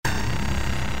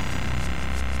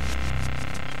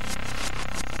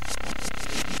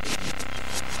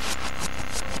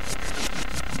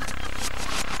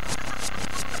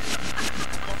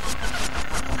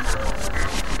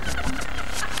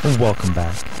welcome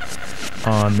back.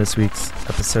 On this week's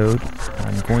episode,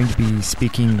 I'm going to be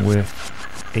speaking with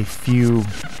a few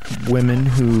women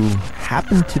who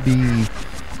happen to be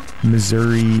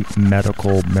Missouri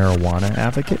medical marijuana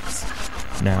advocates.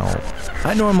 Now,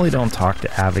 I normally don't talk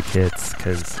to advocates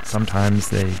because sometimes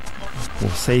they will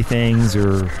say things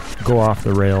or go off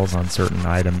the rails on certain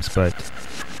items, but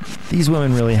these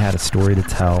women really had a story to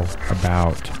tell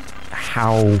about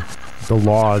how the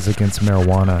laws against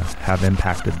marijuana have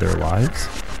impacted their lives.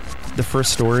 The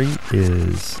first story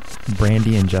is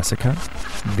Brandy and Jessica.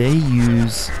 They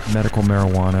use medical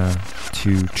marijuana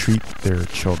to treat their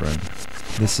children.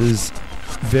 This is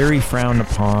very frowned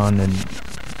upon and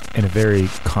a very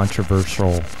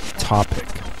controversial topic.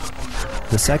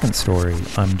 The second story,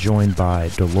 I'm joined by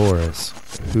Dolores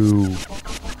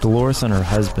and her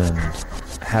husband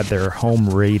had their home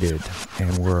raided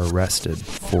and were arrested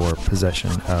for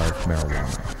possession of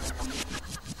marijuana.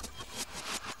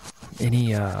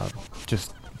 Any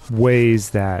just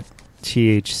ways that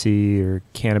THC or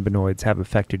cannabinoids have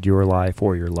affected your life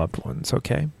or your loved ones,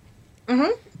 okay?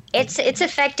 Mm-hmm. It's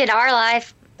affected our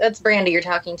life. That's Brandy you're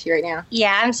talking to right now.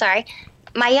 Yeah, I'm sorry.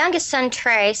 My youngest son,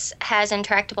 Trace, has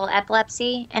intractable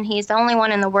epilepsy, and he's the only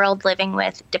one in the world living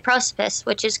with diprosopis,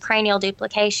 which is cranial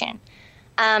duplication.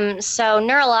 So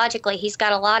neurologically, he's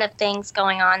got a lot of things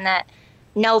going on that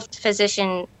no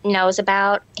physician knows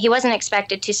about. He wasn't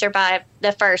expected to survive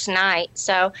the first night,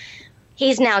 so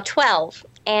he's now 12,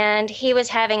 and he was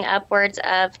having upwards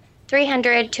of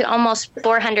 300 to almost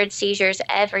 400 seizures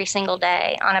every single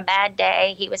day. On a bad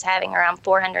day, he was having around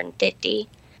 450.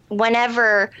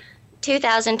 Whenever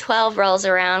 2012 rolls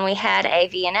around, we had a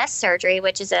VNS surgery,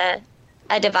 which is a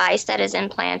device that is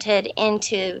implanted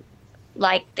into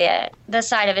like the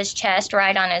side of his chest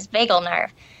right on his vagal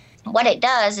nerve. What it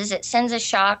does is it sends a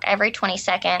shock every 20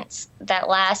 seconds that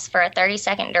lasts for a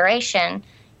 30-second duration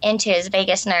into his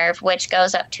vagus nerve, which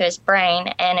goes up to his brain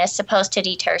and is supposed to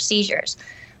deter seizures.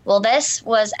 Well, this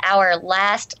was our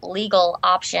last legal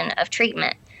option of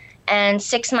treatment. And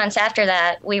 6 months after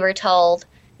that, we were told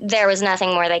there was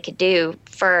nothing more they could do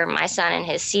for my son and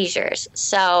his seizures.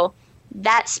 So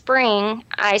that spring,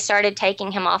 I started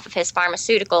taking him off of his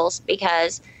pharmaceuticals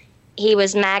because he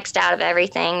was maxed out of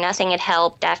everything. Nothing had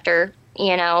helped after,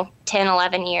 10,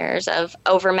 11 years of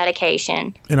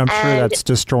over-medication. And I'm sure that's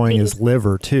destroying his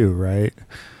liver too, right?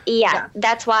 Yeah,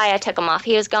 that's why I took him off.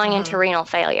 He was going into renal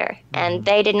failure, and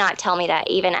they did not tell me that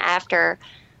even after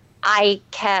I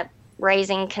kept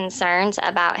raising concerns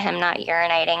about him not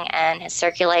urinating and his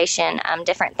circulation,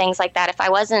 different things like that. If I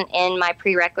wasn't in my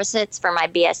prerequisites for my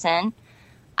BSN,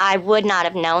 I would not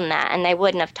have known that, and they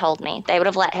wouldn't have told me. They would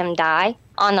have let him die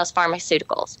on those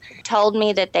pharmaceuticals. Told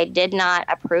me that they did not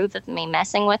approve of me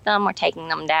messing with them or taking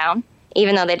them down,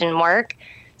 even though they didn't work.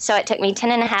 So it took me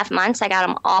 10 and a half months. I got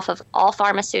him off of all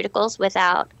pharmaceuticals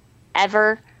without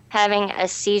ever having a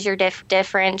seizure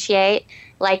differentiate.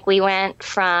 Like we went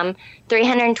from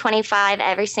 325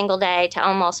 every single day to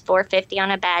almost 450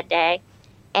 on a bad day.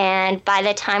 And by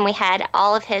the time we had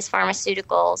all of his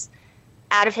pharmaceuticals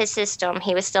out of his system,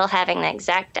 he was still having the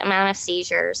exact amount of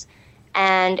seizures.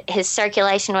 And his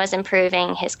circulation was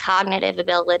improving. His cognitive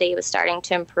ability was starting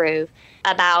to improve.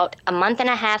 About a month and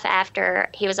a half after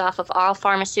he was off of all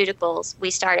pharmaceuticals, we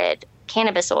started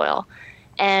cannabis oil.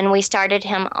 And we started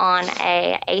him on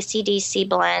a ACDC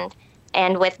blend.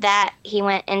 And with that, he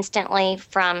went instantly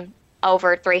from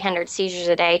over 300 seizures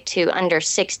a day to under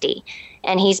 60.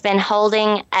 And he's been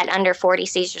holding at under 40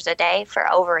 seizures a day for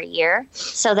over a year.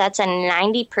 So that's a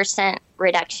 90%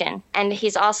 reduction. And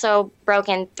he's also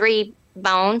broken 3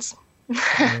 bones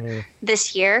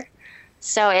this year.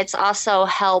 So it's also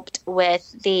helped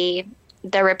with the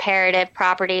reparative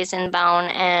properties in bone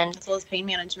and as well as pain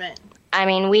management. I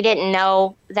mean, we didn't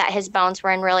know that his bones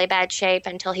were in really bad shape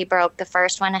until he broke the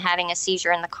first one, having a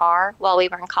seizure in the car while we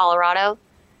were in Colorado.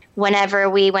 Whenever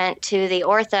we went to the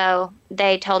ortho,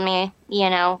 they told me,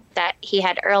 that he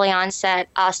had early onset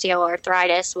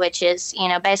osteoarthritis, which is,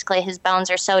 basically his bones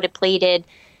are so depleted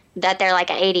that they're like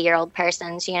an 80-year-old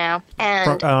person's, And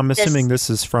I'm assuming this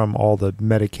is from all the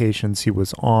medications he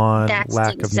was on,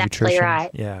 lack of nutrition. Right.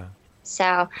 Yeah.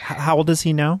 So how old is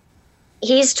he now?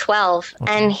 He's 12,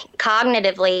 okay. And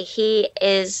cognitively,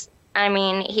 he's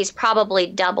probably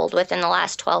doubled within the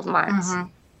last 12 months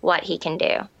what he can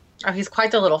do. Oh, he's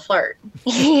quite the little flirt.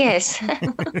 He is.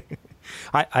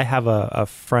 I have a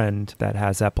friend that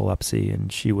has epilepsy,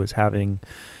 and she was having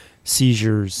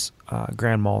seizures,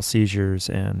 grand mal seizures,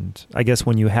 and I guess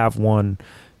when you have one,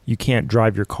 you can't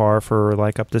drive your car for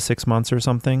like up to 6 months or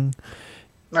something.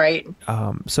 Right.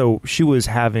 So she was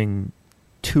having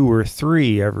 2 or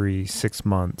 3 every 6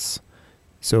 months,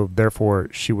 So therefore,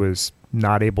 she was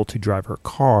not able to drive her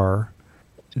car.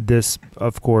 This,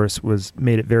 of course,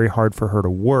 made it very hard for her to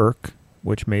work,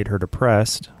 which made her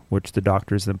depressed, which the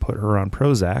doctors then put her on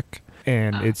Prozac.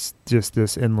 And it's just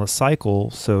this endless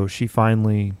cycle. So she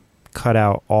finally cut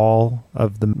out all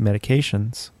of the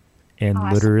medications and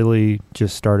literally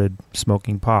just started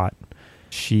smoking pot.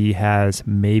 She has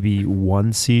maybe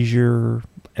one seizure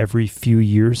every few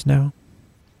years now.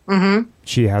 Mm-hmm.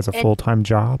 She has a full-time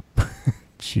job.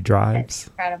 She drives.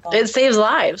 Incredible. It saves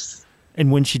lives.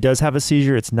 And when she does have a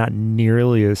seizure, it's not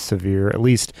nearly as severe. At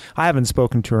least I haven't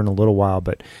spoken to her in a little while,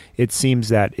 but it seems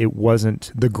that it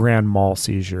wasn't the grand mal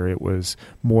seizure. It was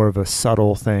more of a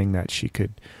subtle thing that she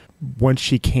could, once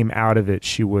she came out of it,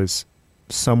 she was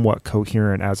somewhat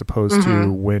coherent, as opposed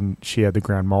to when she had the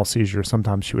grand mal seizure.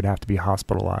 Sometimes she would have to be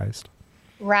hospitalized.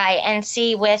 Right. And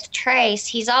see, with Trace,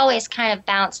 he's always kind of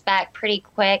bounced back pretty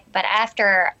quick. But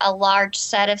after a large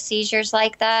set of seizures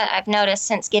like that, I've noticed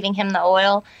since giving him the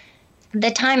oil,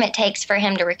 the time it takes for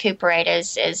him to recuperate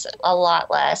is a lot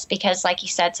less. Because like you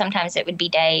said, sometimes it would be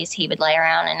days he would lay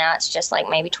around, and now it's just like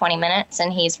maybe 20 minutes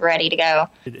and he's ready to go.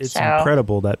 It's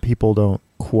incredible that people don't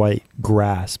quite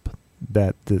grasp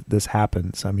that this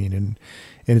happens. I mean, and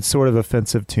it's sort of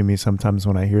offensive to me sometimes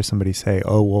when I hear somebody say,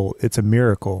 "Oh, well, it's a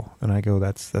miracle," and I go,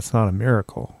 "That's not a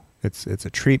miracle. It's a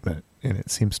treatment, and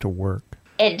it seems to work."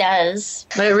 It does.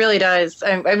 But it really does.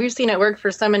 We've seen it work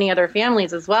for so many other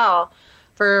families as well,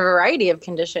 for a variety of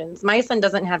conditions. My son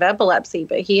doesn't have epilepsy,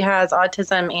 but he has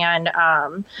autism and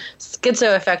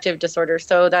schizoaffective disorder.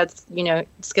 So that's,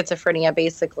 schizophrenia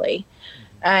basically.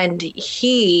 And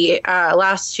he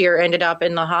last year ended up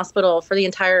in the hospital for the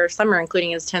entire summer, including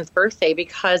his 10th birthday,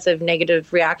 because of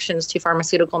negative reactions to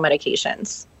pharmaceutical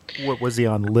medications. What was he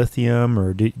on, lithium,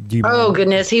 or do you? Oh,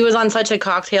 goodness. He was on such a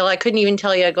cocktail. I couldn't even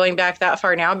tell you going back that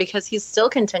far now, because he's still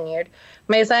continued.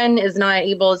 My son is not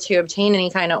able to obtain any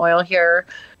kind of oil here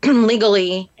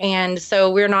legally. And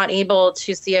so we're not able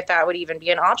to see if that would even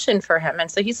be an option for him. And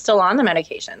so he's still on the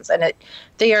medications, and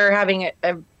they are having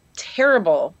a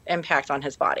terrible impact on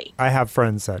his body. I have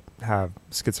friends that have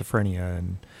schizophrenia,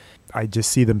 and I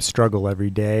just see them struggle every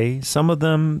day. Some of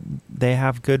them, they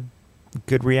have good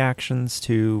reactions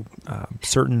to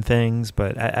certain things,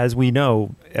 but as we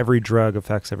know, every drug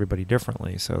affects everybody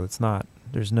differently. So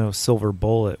there's no silver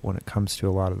bullet when it comes to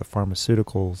a lot of the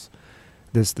pharmaceuticals.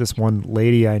 This one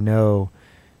lady I know,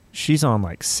 she's on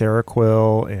like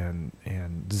Seroquel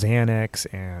and Xanax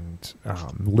and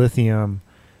lithium,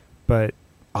 but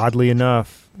oddly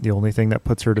enough, the only thing that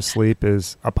puts her to sleep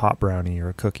is a pot brownie or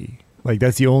a cookie. Like,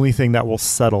 that's the only thing that will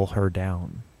settle her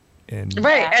down.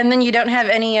 Right. And then you don't have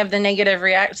any of the negative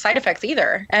side effects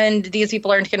either. And these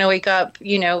people aren't going to wake up,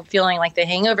 feeling like the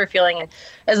hangover feeling. And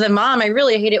as a mom, I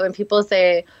really hate it when people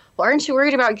say, "Well, aren't you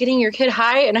worried about getting your kid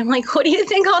high?" And I'm like, what do you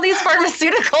think all these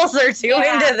pharmaceuticals are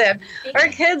doing to them? Our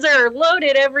kids are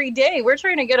loaded every day. We're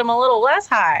trying to get them a little less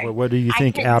high. Well, what do you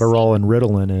think Adderall and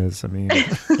Ritalin is? I mean,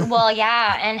 well,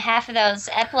 yeah, and half of those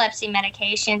epilepsy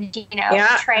medications,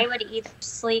 Trey would either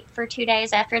sleep for 2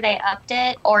 days after they upped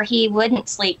it, or he wouldn't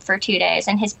sleep for 2 days,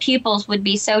 and his pupils would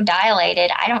be so dilated.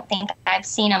 I don't think I've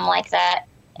seen him like that.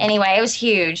 Anyway, it was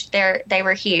huge. They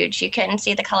were huge. You couldn't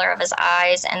see the color of his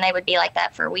eyes, and they would be like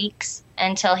that for weeks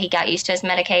until he got used to his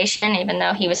medication, even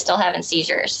though he was still having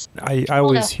seizures. I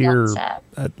always hear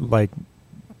like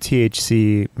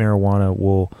THC, marijuana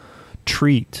will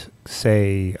treat,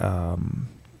 say,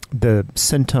 the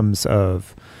symptoms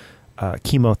of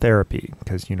chemotherapy,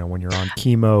 because, when you're on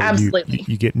chemo,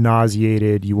 you get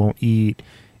nauseated, you won't eat.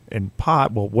 And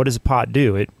pot, well, what does pot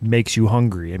do? It makes you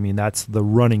hungry. I mean, that's the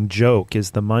running joke,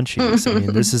 is the munchies. I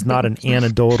mean, this is not an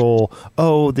anecdotal,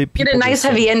 get a nice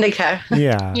heavy indica.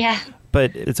 Yeah. Yeah.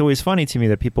 But it's always funny to me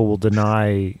that people will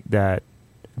deny that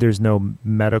there's no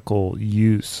medical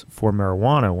use for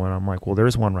marijuana, when I'm like, well,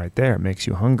 there's one right there. It makes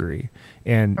you hungry.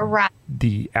 And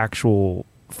the actual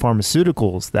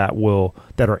pharmaceuticals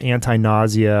that are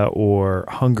anti-nausea or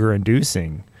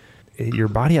hunger-inducing, your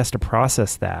body has to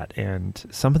process that, and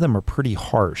some of them are pretty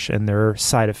harsh, and their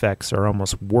side effects are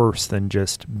almost worse than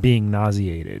just being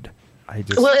nauseated.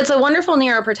 Well, it's a wonderful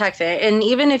neuroprotectant, and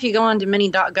even if you go onto many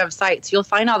 .gov sites, you'll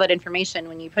find all that information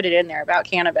when you put it in there about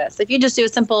cannabis. If you just do a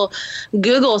simple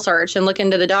Google search and look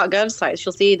into the .gov sites,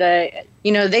 you'll see that,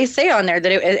 they say on there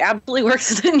that it absolutely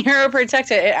works as a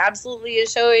neuroprotectant. It absolutely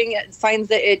is showing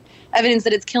signs evidence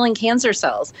that it's killing cancer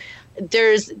cells.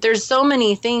 There's so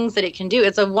many things that it can do.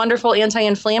 It's a wonderful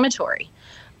anti-inflammatory.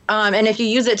 And if you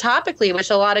use it topically, which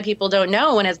a lot of people don't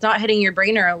know, when it's not hitting your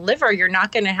brain or liver, you're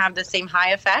not going to have the same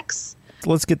high effects.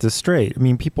 Let's get this straight. I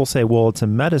mean, people say, well, it's a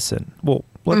medicine. Well,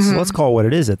 let's call it what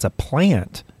it is. It's a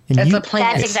plant. And It's a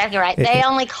plant. That's exactly right. They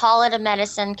only call it a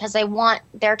medicine because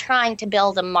they're trying to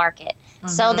build a market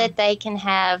so that they can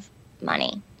have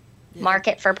money.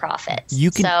 Market for profits.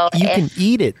 You can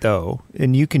eat it though,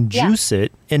 and you can juice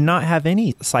it and not have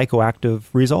any psychoactive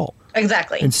result.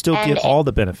 Exactly. And still get all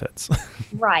the benefits.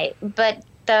 Right. But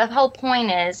the whole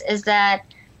point is that,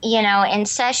 in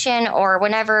session or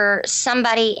whenever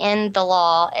somebody in the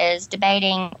law is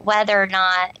debating whether or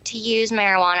not to use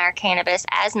marijuana or cannabis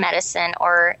as medicine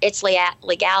or its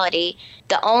legality,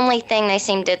 the only thing they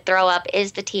seem to throw up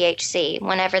is the THC,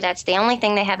 whenever that's the only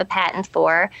thing they have a patent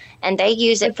for, and they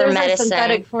use it for medicine. A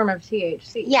synthetic form of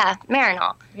THC. Yeah,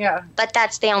 Marinol. Yeah. But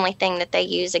that's the only thing that they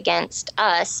use against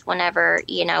us whenever,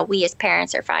 we as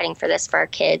parents are fighting for this for our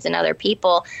kids and other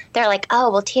people. They're like, oh,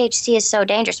 well, THC is so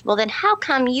dangerous. Well, then how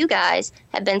come you guys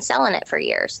have been selling it for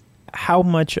years? How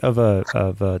much of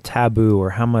a taboo or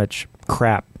how much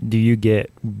crap do you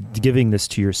get giving this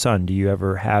to your son? Do you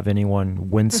ever have anyone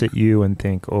wince at you and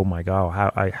think, oh my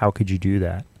God, how could you do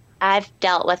that? I've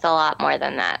dealt with a lot more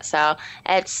than that. So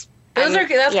that's kind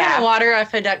of water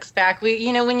off a duck's back.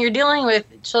 When you're dealing with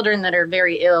children that are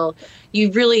very ill, you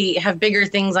really have bigger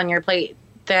things on your plate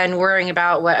than worrying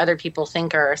about what other people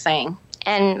think or are saying.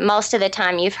 And most of the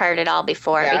time you've heard it all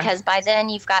before because by then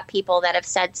you've got people that have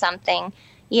said something,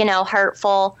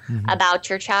 hurtful about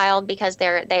your child because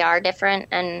they are different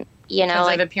and,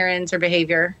 because of appearance or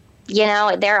behavior.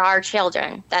 They're our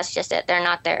children. That's just it. They're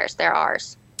not theirs. They're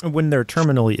ours. When they're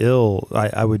terminally ill,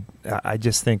 I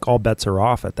just think all bets are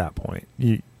off at that point.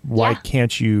 Why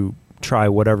can't you try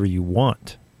whatever you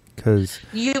want? Because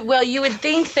you would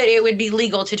think that it would be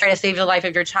legal to try to save the life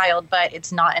of your child, but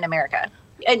it's not in America.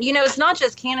 And it's not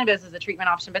just cannabis as a treatment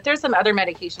option, but there's some other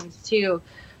medications too,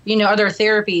 other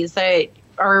therapies that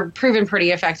are proven pretty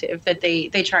effective that they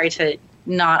try to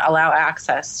not allow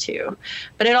access to.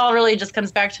 But it all really just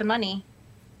comes back to money.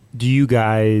 Do you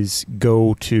guys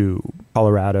go to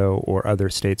Colorado or other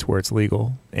states where it's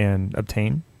legal and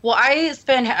obtain? Well, I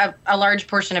spend a large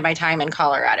portion of my time in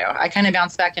Colorado. I kind of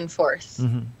bounce back and forth.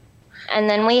 Mm-hmm. And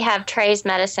then we have Trey's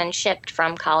medicine shipped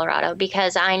from Colorado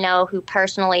because I know who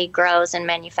personally grows and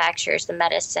manufactures the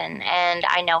medicine, and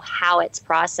I know how it's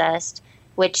processed,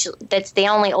 which that's the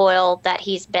only oil that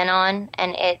he's been on,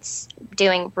 and it's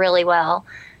doing really well.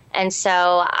 And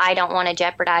so I don't want to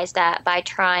jeopardize that by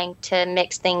trying to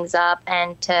mix things up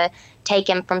and to take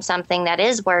him from something that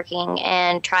is working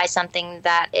and try something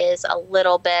that is a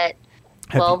little bit,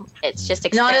 it's just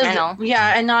experimental.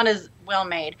 And not as well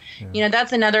made. Yeah.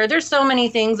 There's so many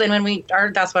things, and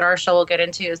that's what our show will get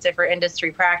into is different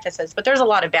industry practices, but there's a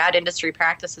lot of bad industry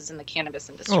practices in the cannabis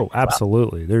industry. Oh,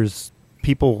 absolutely. There's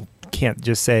people can't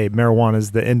just say marijuana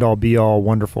is the end all be all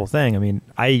wonderful thing. I mean,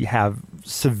 I have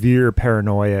severe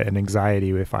paranoia and anxiety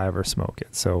if I ever smoke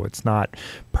it. So it's not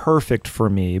perfect for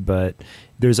me, but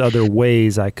there's other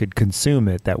ways I could consume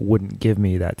it that wouldn't give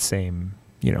me that same,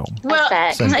 and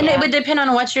it would depend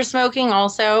on what you're smoking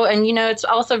also. And, it's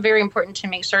also very important to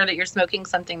make sure that you're smoking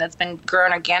something that's been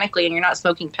grown organically and you're not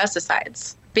smoking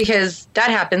pesticides, because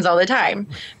that happens all the time.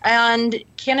 And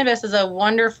cannabis is a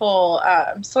wonderful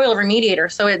soil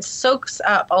remediator. So it soaks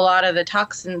up a lot of the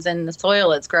toxins in the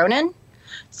soil it's grown in.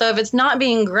 So if it's not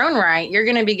being grown right, you're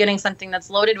going to be getting something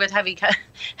that's loaded with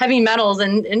heavy metals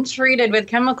and treated with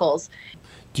chemicals.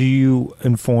 Do you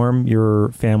inform your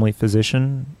family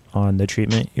physician on the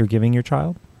treatment you're giving your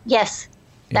child? Yes.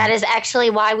 That is actually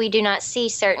why we do not see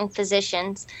certain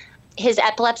physicians. His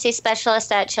epilepsy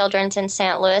specialist at Children's in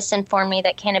St. Louis informed me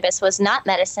that cannabis was not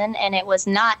medicine and it was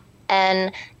not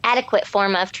an adequate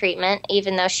form of treatment,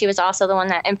 even though she was also the one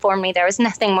that informed me there was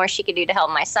nothing more she could do to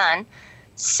help my son.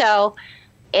 So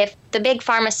if the big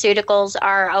pharmaceuticals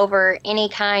are over any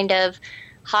kind of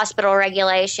hospital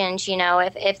regulations,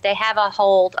 if they have a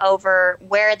hold over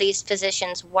where these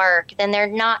physicians work, then they're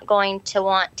not going to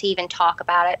want to even talk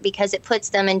about it because it puts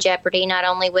them in jeopardy not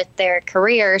only with their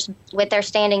careers, with their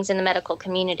standings in the medical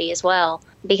community as well,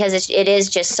 because it is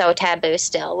just so taboo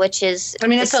still, which is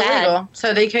it's sad. illegal.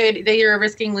 So they are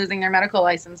risking losing their medical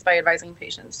license by advising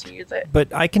patients to use it.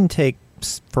 But I can take,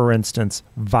 for instance,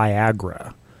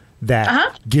 Viagra.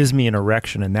 That gives me an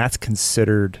erection, and that's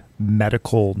considered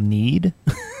medical need.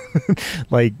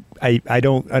 Like, I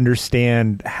don't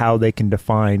understand how they can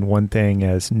define one thing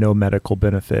as no medical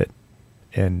benefit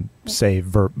and say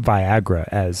Viagra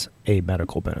as a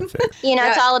medical benefit.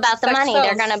 It's all about the money.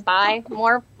 They're going to buy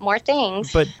more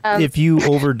things. But if you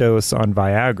overdose on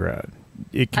Viagra,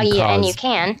 it can cause... and you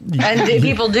can. And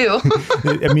people do.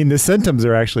 I mean, the symptoms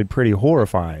are actually pretty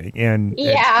horrifying.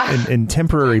 And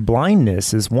temporary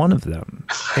blindness is one of them.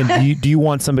 And do you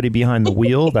want somebody behind the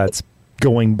wheel that's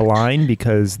going blind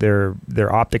because their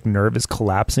optic nerve is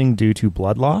collapsing due to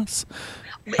blood loss?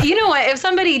 You know what? If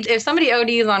somebody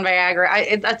ODs on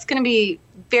Viagra, that's going to be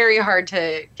very hard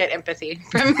to get empathy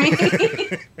from me. I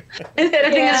think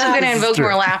that's just going to invoke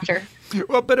more laughter.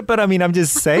 Well, but I mean, I'm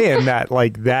just saying that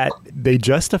like that they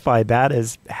justify that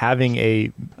as having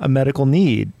a medical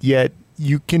need, yet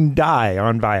you can die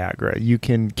on Viagra. You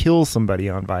can kill somebody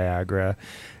on Viagra.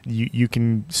 You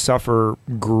can suffer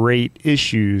great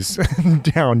issues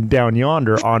down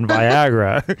yonder on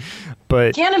Viagra.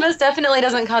 But cannabis definitely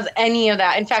doesn't cause any of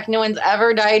that. In fact, no one's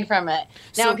ever died from it.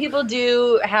 Now, people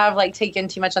do have like taken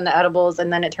too much on the edibles,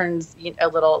 and then it turns a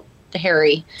little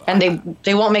hairy, and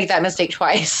they won't make that mistake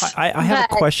twice. I have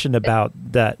a question about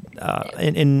that.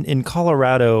 In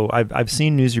Colorado, I've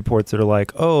seen news reports that are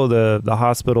like, oh, the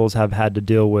hospitals have had to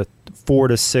deal with 4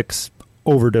 to 6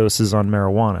 overdoses on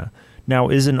marijuana. Now,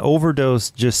 is an overdose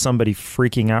just somebody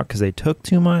freaking out because they took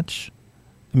too much?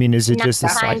 I mean, is it just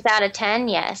 9 times out of 10?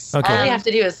 Yes. Okay. All you have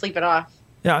to do is sleep it off.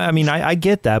 Yeah, I mean, I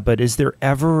get that, but has there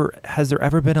ever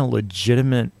been a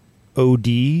legitimate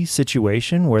OD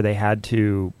situation where they had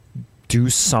to do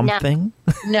something?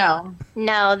 No.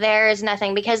 No, there is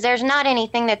nothing, because there's not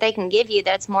anything that they can give you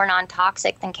that's more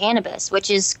non-toxic than cannabis, which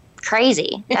is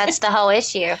crazy. That's the whole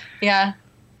issue. Yeah.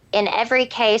 In every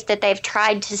case that they've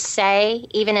tried to say,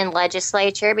 even in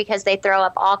legislature, because they throw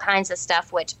up all kinds of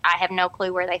stuff, which I have no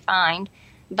clue where they find,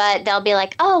 but they'll be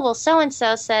like, oh, well,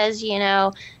 so-and-so says,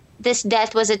 this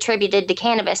death was attributed to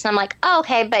cannabis. And I'm like, oh,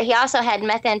 okay, but he also had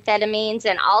methamphetamines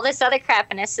and all this other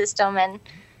crap in his system. And,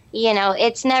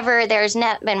 there's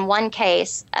not been one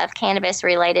case of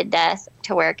cannabis-related death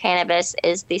to where cannabis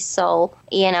is the sole,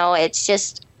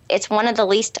 it's one of the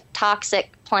least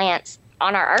toxic plants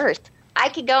on our earth. I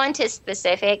could go into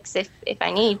specifics if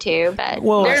I need to, but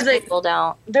people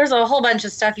don't. There's a whole bunch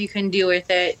of stuff you can do with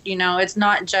it. It's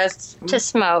not just to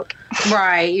smoke.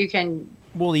 Right. You can.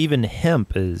 Well, even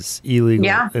hemp is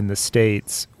illegal in the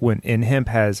States and hemp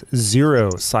has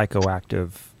 0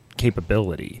 psychoactive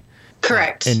capability.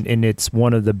 Correct. And it's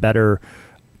one of the better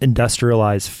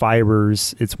industrialized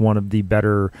fibers. It's one of the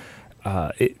better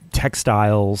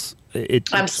textiles.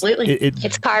 Absolutely.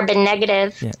 It's carbon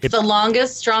negative. Yeah, it's the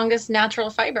longest, strongest natural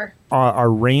fiber. Our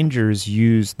rangers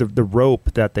use the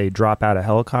rope that they drop out of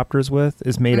helicopters with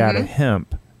is made out of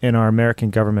hemp, and our American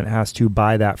government has to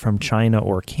buy that from China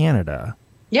or Canada.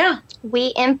 Yeah.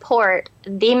 We import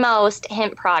the most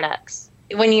hemp products.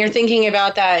 When you're thinking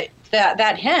about that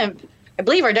hemp, I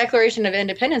believe our Declaration of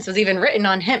Independence was even written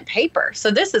on hemp paper.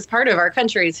 So this is part of our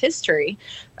country's history.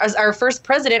 As our first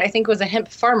president, I think, was a hemp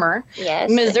farmer. Yes.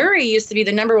 Missouri used to be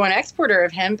the #1 exporter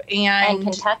of hemp. And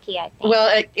Kentucky, I think.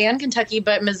 Well, and Kentucky,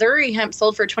 but Missouri hemp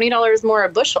sold for $20 more a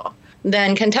bushel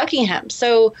than Kentucky hemp.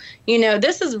 So,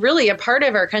 this is really a part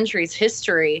of our country's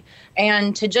history.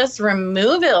 And to just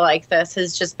remove it like this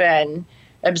has just been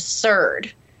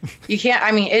absurd. You can't,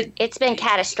 it's been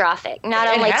catastrophic, not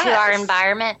only to our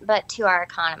environment, but to our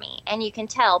economy. And you can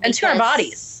tell. And to our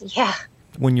bodies. Yeah.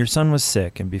 When your son was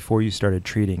sick and before you started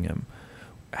treating him,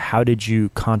 how did you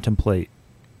contemplate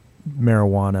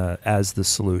marijuana as the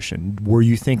solution? Were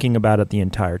you thinking about it the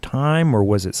entire time, or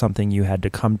was it something you had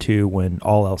to come to when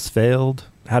all else failed?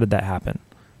 How did that happen?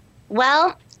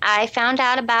 Well, I found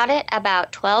out about it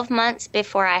about 12 months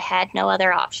before I had no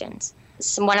other options.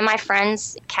 So one of my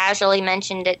friends casually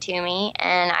mentioned it to me,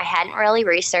 and I hadn't really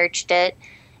researched it,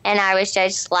 and I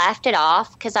just laughed it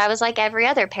off because I was like every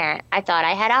other parent. I thought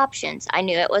I had options. I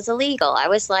knew it was illegal. I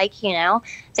was like,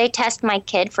 they test my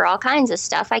kid for all kinds of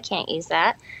stuff. I can't use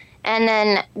that. And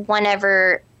then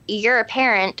whenever you're a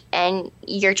parent and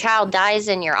your child dies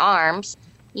in your arms,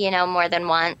 more than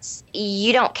once,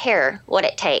 you don't care what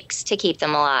it takes to keep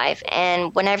them alive.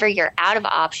 And whenever you're out of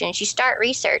options, you start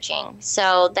researching.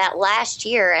 So that last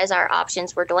year, as our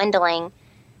options were dwindling,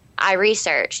 I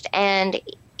researched. And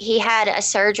he had a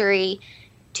surgery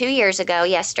 2 years ago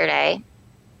yesterday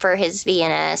for his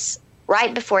VNS.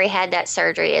 Right before he had that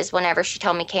surgery is whenever she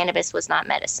told me cannabis was not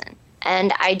medicine.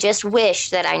 And I just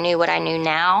wish that I knew what I knew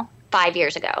now 5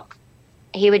 years ago.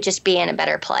 He would just be in a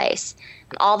better place.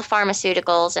 All the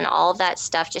pharmaceuticals and all of that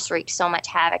stuff just wreaked so much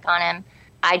havoc on him.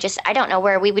 I don't know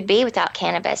where we would be without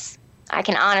cannabis. I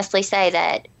can honestly say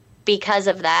that because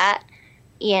of that,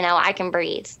 I can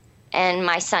breathe and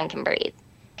my son can breathe.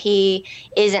 He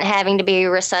isn't having to be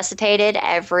resuscitated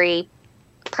I was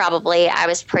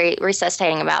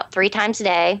resuscitating about 3 times a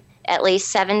day, at least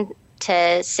 7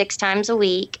 to 6 times a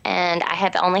week. And I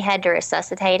have only had to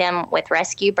resuscitate him with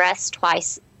rescue breaths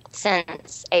twice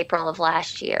since April of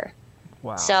last year.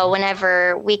 Wow. So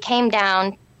whenever we came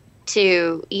down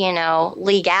to,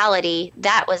 legality,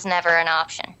 that was never an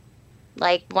option.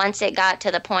 Like once it got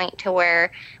to the point to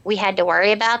where we had to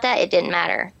worry about that, it didn't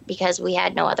matter because we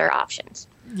had no other options.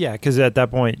 Yeah, because at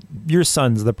that point, your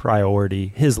son's the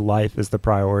priority. His life is the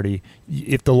priority.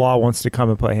 If the law wants to come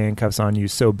and put handcuffs on you,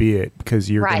 so be it, because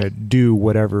you're Right. going to do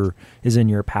whatever is in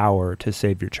your power to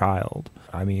save your child.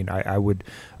 I mean, I would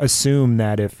assume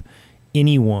that if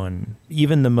anyone,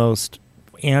 even the most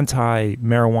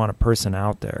anti-marijuana person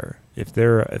out there, if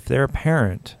they're a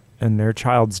parent and their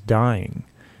child's dying,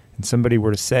 and somebody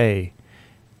were to say,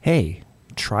 "Hey,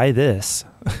 try this,"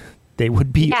 they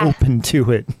would be Yeah. open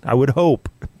to it. I would hope,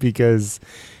 because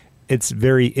it's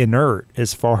very inert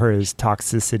as far as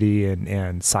toxicity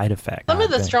and side effects. Some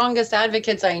of the strongest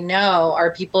advocates I know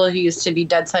are people who used to be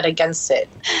dead set against it.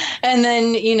 And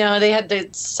then, they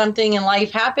had something in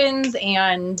life happens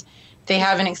and they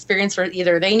have an experience where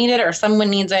either they need it or someone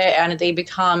needs it, and they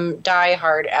become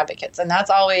diehard advocates. And that's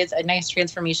always a nice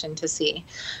transformation to see.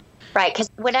 Right, because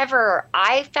whenever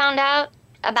I found out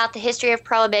about the history of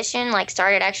Prohibition, like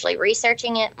started actually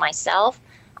researching it myself,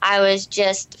 I was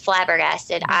just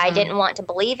flabbergasted. I didn't want to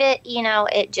believe it.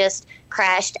 It just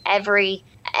crashed everything.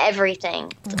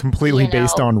 completely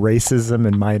based on racism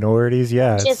and minorities.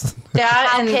 Yeah. Just That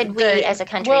how and could we as a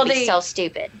country be so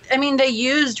stupid? I mean, they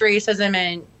used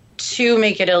racism to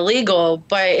make it illegal,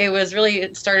 but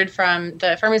it started from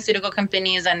the pharmaceutical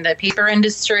companies and the paper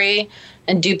industry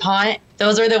and DuPont.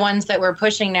 Those are the ones that were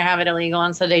pushing to have it illegal,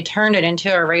 and so they turned it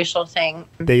into a racial thing.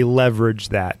 They leverage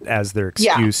that as their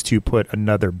excuse to put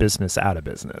another business out of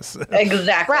business.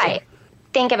 Exactly. Right.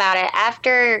 Think about it.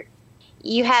 After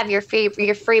you have your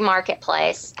free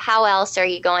marketplace, how else are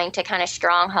you going to kind of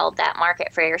stronghold that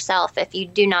market for yourself if you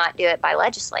do not do it by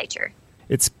legislature?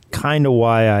 It's kind of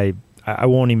why I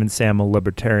won't even say I'm a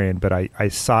libertarian, but I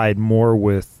side more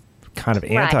with kind of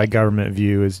anti-government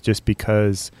view, is just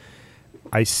because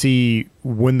I see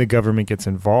when the government gets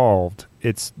involved,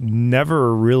 it's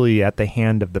never really at the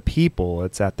hand of the people.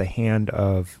 It's at the hand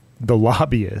of the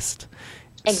lobbyist.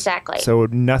 Exactly. So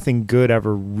nothing good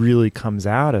ever really comes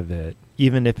out of it.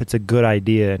 Even if it's a good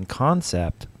idea and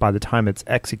concept, by the time it's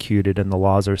executed and the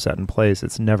laws are set in place,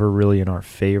 it's never really in our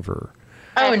favor.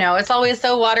 Oh, no. It's always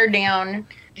so watered down.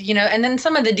 And then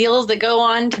some of the deals that go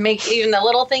on to make even the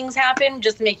little things happen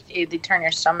just make you turn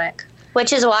your stomach.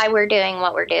 Which is why we're doing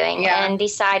what we're doing, Yeah. and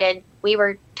decided we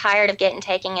were tired of getting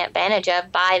taken advantage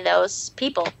of by those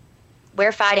people.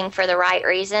 We're fighting for the right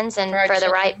reasons and for the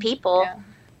right people. Yeah.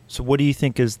 So what do you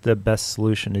think is the best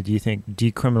solution? Do you think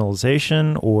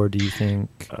decriminalization, or do you think...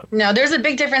 No, there's a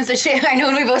big difference. I know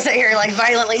when we both sit here like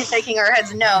violently shaking our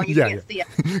heads, no, you can't see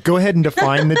it. Go ahead and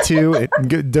define the two.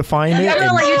 Define it. I'm going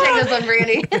to let you take this one,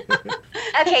 Brandy.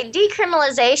 Okay,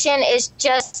 decriminalization is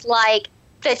just like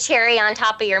the cherry on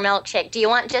top of your milkshake. Do you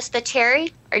want just the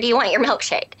cherry, or do you want your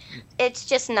milkshake? It's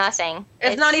just nothing.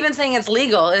 It's not even saying it's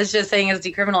legal. It's just saying it's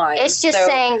decriminalized. It's just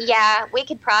saying, yeah, we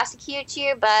could prosecute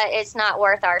you, but it's not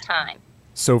worth our time.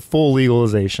 So full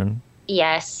legalization.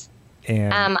 Yes.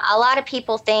 And A lot of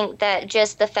people think that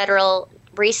just the federal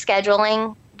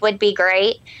rescheduling would be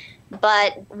great,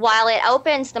 but while it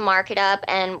opens the market up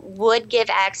and would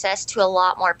give access to a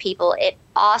lot more people, it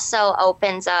also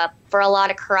opens up for a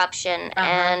lot of corruption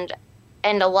and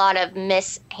a lot of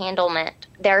mishandlement.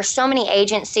 There are so many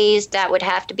agencies that would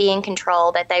have to be in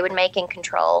control, that they would make in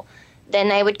control. Then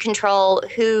they would control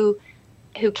who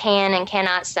can and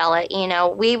cannot sell it.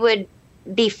 We would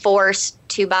be forced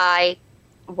to buy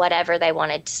whatever they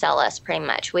wanted to sell us, pretty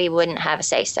much. We wouldn't have a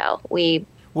say-so.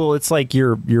 Well, it's like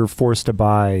you're forced to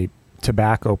buy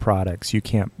tobacco products. You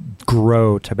can't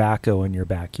grow tobacco in your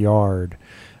backyard.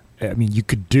 I mean, you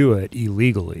could do it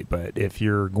illegally, but if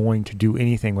you're going to do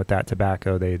anything with that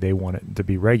tobacco, they want it to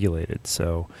be regulated.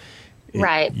 So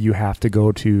you have to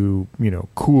go to,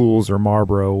 Kohl's or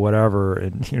Marlboro, whatever,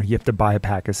 and you have to buy a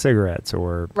pack of cigarettes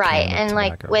or and tobacco.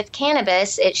 like with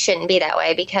cannabis, it shouldn't be that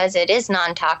way because it is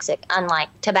non-toxic, unlike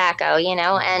tobacco,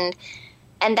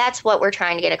 and that's what we're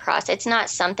trying to get across. It's not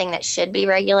something that should be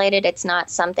regulated. It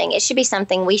should be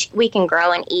something we can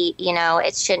grow and eat.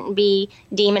 It shouldn't be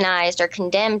demonized or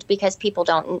condemned because people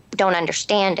don't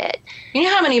understand it. You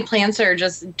know how many plants are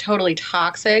just totally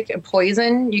toxic,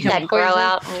 poison? You can that grow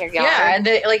out in your yard.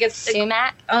 Yeah, it's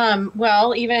sumac.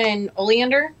 Well, even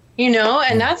oleander,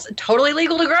 and that's totally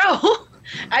legal to grow.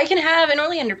 I can have an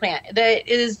oleander plant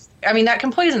that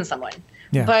can poison someone.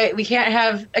 Yeah. But we can't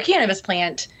have a cannabis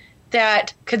plant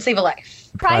that could save a life.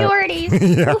 Priorities.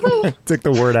 Took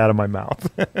the word out of my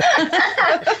mouth.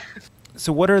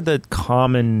 So what are the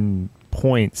common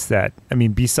points that,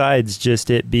 besides just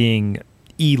it being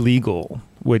illegal,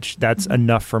 which that's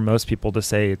enough for most people to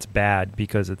say it's bad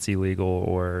because it's illegal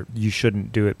or you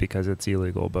shouldn't do it because it's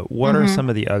illegal. But what are some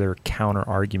of the other counter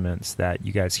arguments that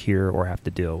you guys hear or have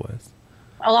to deal with?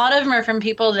 A lot of them are from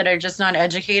people that are just not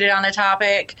educated on the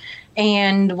topic.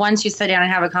 And once you sit down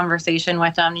and have a conversation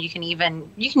with them, you can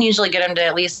usually get them to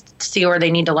at least see where they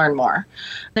need to learn more.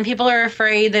 And people are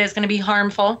afraid that it's going to be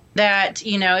harmful, that,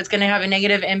 it's going to have a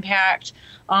negative impact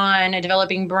on a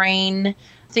developing brain,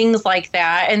 things like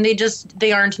that. And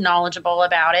they aren't knowledgeable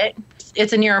about it.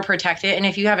 It's a neuroprotectant. And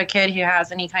if you have a kid who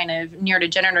has any kind of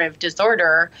neurodegenerative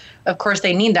disorder, of course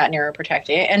they need that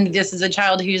neuroprotectant. And this is a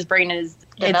child whose brain is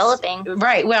developing.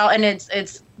 Right. Well, and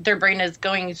it's their brain is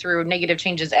going through negative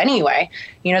changes anyway.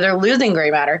 They're losing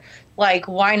gray matter. Like,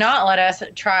 why not let us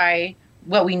try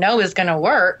what we know is going to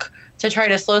work to try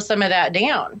to slow some of that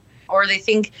down? Or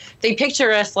they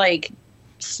picture us like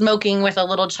smoking with a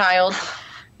little child.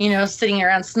 Sitting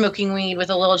around smoking weed with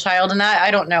a little child. And that,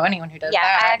 I don't know anyone who does that.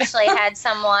 Yeah, I actually had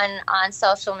someone on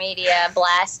social media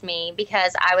blast me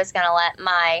because I was going to let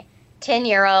my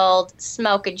 10-year-old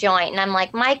smoke a joint. And I'm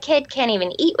like, my kid can't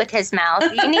even eat with his mouth.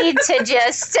 You need to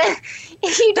just,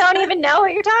 you don't even know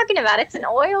what you're talking about. It's an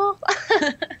oil.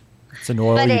 It's an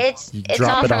oil. But it's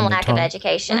all from lack of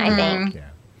education, I think. Yeah.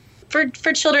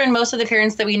 For children, most of the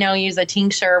parents that we know use a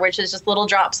tincture, which is just little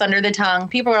drops under the tongue.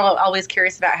 People are always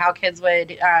curious about how kids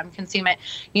would consume it.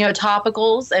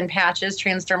 Topicals and patches,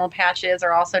 transdermal patches,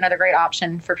 are also another great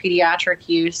option for pediatric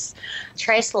use.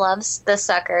 Trace loves the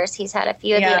suckers. He's had a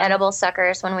few of the edible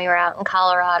suckers when we were out in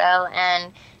Colorado,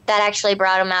 and that actually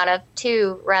brought him out of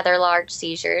 2 rather large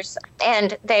seizures.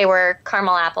 And they were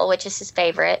caramel apple, which is his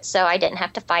favorite, so I didn't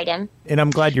have to fight him. And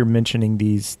I'm glad you're mentioning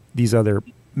these other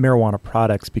marijuana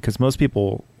products, because most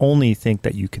people only think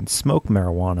that you can smoke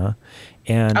marijuana,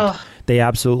 and they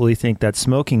absolutely think that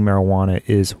smoking marijuana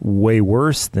is way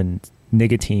worse than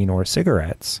nicotine or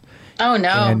cigarettes. Oh no,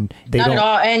 and not at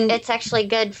all. And it's actually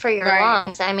good for your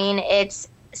lungs. I mean,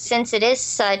 since it is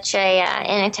such an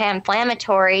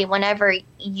anti-inflammatory, whenever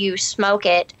you smoke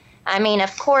it, I mean,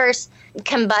 of course,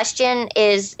 combustion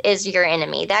is your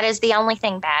enemy. That is the only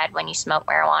thing bad when you smoke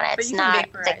marijuana. It's not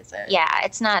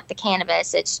it's not the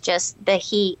cannabis. It's just the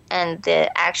heat and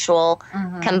the actual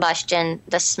combustion,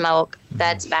 the smoke,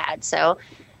 that's bad. So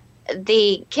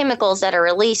the chemicals that are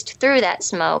released through that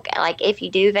smoke, like if you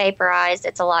do vaporize,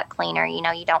 it's a lot cleaner.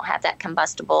 You don't have that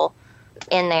combustible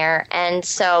in there. And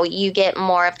so you get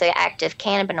more of the active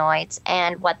cannabinoids.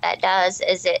 And what that does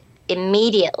is it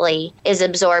immediately is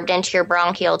absorbed into your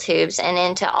bronchial tubes and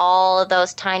into all of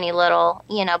those tiny little,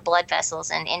 blood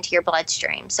vessels and into your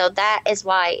bloodstream. So that is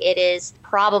why it is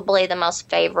probably the most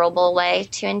favorable way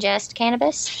to ingest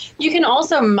cannabis. You can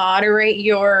also moderate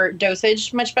your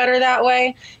dosage much better that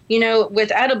way.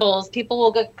 With edibles, people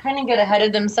will get ahead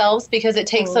of themselves because it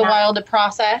takes a while to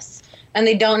process and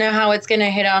they don't know how it's going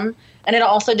to hit them. And it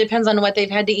also depends on what they've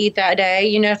had to eat that day.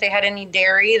 If they had any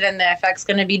dairy, then the effect's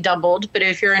going to be doubled. But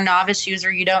if you're a novice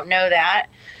user, you don't know that.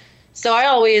 So I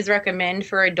always recommend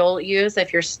for adult use,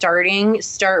 if you're start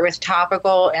with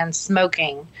topical and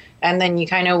smoking. And then you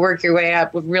kind of work your way up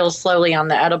real slowly on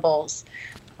the edibles.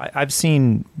 I've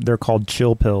seen, they're called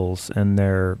chill pills, and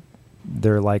they're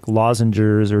like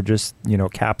lozenges or just,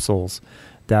 capsules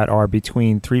that are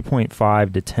between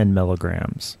 3.5 to 10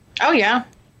 milligrams. Oh, yeah.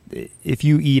 If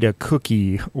you eat a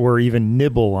cookie or even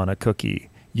nibble on a cookie,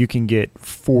 you can get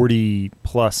 40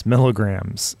 plus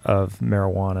milligrams of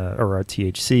marijuana or a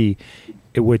THC,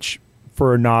 which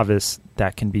for a novice,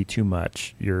 that can be too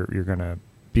much. You're going to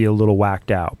be a little whacked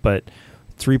out. But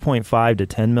 3.5 to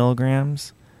 10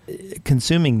 milligrams,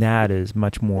 consuming that is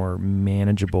much more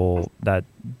manageable. That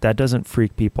doesn't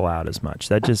freak people out as much.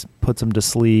 That just puts them to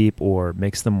sleep or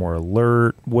makes them more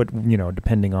alert,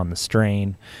 depending on the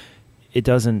strain. It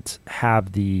doesn't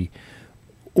have the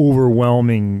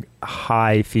overwhelming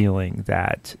high feeling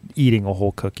that eating a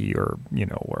whole cookie or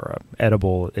a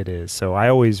edible it is. So I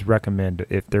always recommend,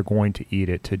 if they're going to eat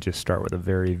it, to just start with a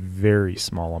very, very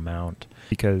small amount,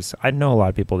 because I know a lot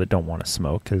of people that don't want to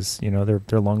smoke because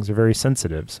their lungs are very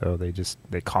sensitive, so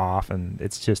they cough, and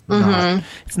it's just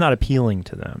not appealing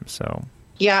to them. So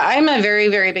yeah, I'm a very,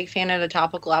 very big fan of the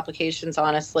topical applications,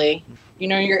 honestly.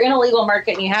 You're in a legal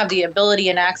market and you have the ability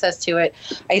and access to it.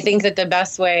 I think that the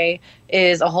best way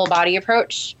is a whole body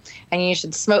approach, and you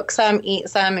should smoke some, eat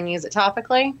some, and use it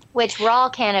topically. Which raw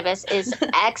cannabis is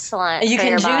excellent You for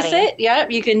can your juice body. it. Yep,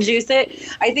 you can juice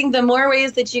it. I think the more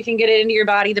ways that you can get it into your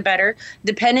body, the better.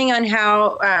 Depending on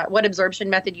what absorption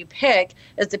method you pick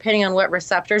is depending on what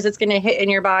receptors it's going to hit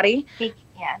in your body.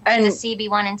 Yeah, and the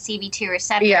CB1 and CB2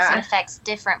 receptors affects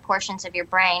different portions of your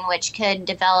brain, which could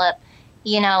develop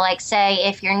Like say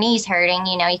if your knee's hurting,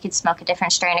 you could smoke a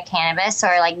different strain of cannabis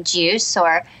or like juice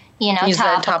or, Use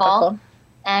that topical.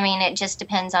 I mean, it just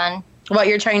depends on what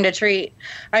you're trying to treat.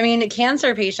 I mean,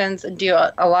 cancer patients do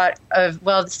a lot of,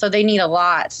 so they need a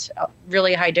lot,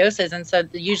 really high doses. And so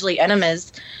usually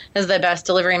enemas is the best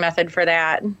delivery method for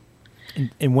that.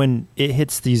 And when it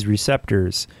hits these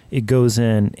receptors, it goes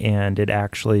in and it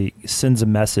actually sends a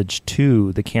message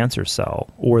to the cancer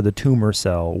cell or the tumor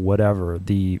cell, whatever,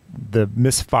 the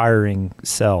misfiring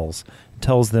cells,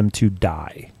 tells them to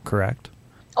die, correct?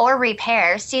 Or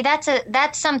repair. See, that's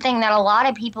something that a lot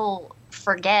of people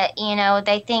forget.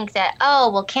 They think that,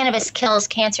 cannabis kills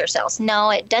cancer cells. No,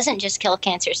 it doesn't just kill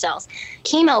cancer cells.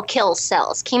 Chemo kills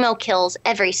cells. Chemo kills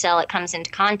every cell it comes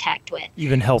into contact with.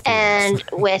 Even healthy And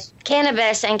with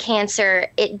cannabis and cancer,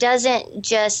 it doesn't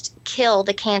just kill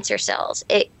the cancer cells.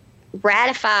 It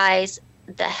ratifies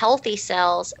the healthy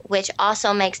cells, which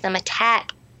also makes them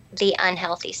attack the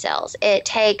unhealthy cells. It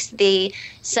takes the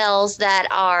cells that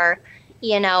are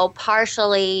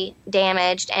partially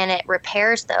damaged, and it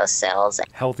repairs those cells.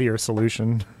 Healthier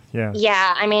solution. Yeah.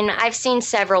 Yeah. I mean, I've seen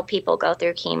several people go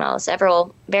through chemo,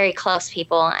 several very close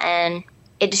people, and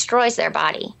it destroys their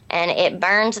body and it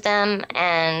burns them.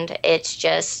 And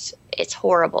it's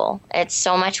horrible. It's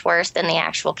so much worse than the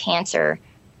actual cancer.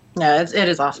 No, it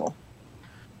is awful.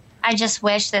 I just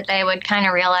wish that they would kind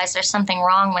of realize there's something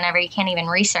wrong whenever you can't even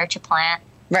research a plant.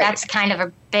 Right. That's kind of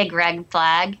a big red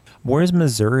flag. Where's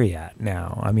Missouri at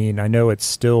now? I mean, I know it's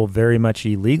still very much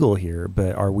illegal here,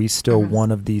 but are we still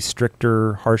one of the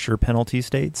stricter, harsher penalty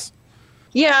states?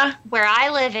 Yeah. Where I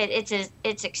live,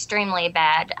 it's extremely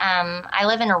bad. I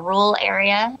live in a rural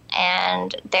area,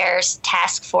 and there's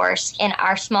task force. In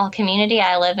our small community,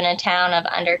 I live in a town of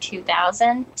under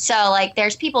 2,000. So,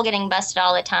 there's people getting busted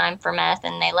all the time for meth,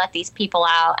 and they let these people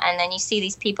out. And then you see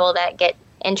these people that get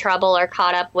in trouble or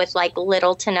caught up with,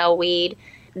 little to no weed.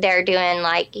 They're doing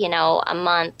a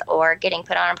month or getting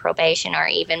put on probation or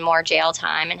even more jail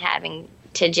time and having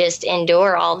to just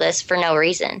endure all this for no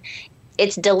reason.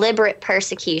 It's deliberate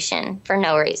persecution for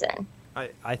no reason.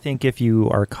 I think if you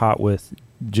are caught with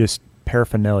just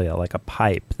paraphernalia, like a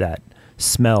pipe that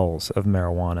smells of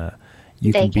marijuana,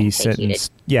 you can be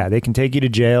sentenced. Yeah, they can take you to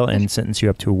jail and sentence you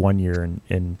up to 1 year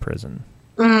in prison.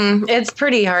 It's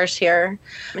pretty harsh here.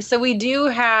 So we do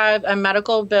have a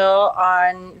medical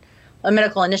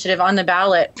initiative on the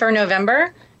ballot for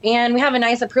November, and we have a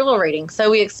nice approval rating.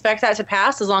 So we expect that to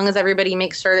pass as long as everybody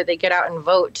makes sure that they get out and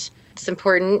vote. It's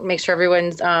important. Make sure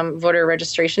everyone's voter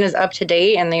registration is up to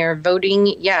date and they are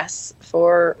voting yes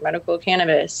for medical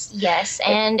cannabis. Yes,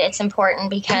 and it's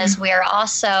important because we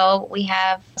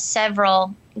have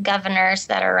several governors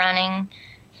that are running.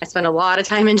 I spent a lot of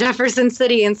time in Jefferson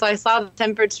City, and so I saw the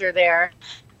temperature there.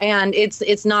 And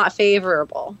it's not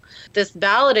favorable. This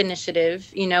ballot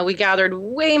initiative, we gathered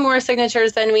way more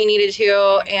signatures than we needed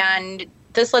to, and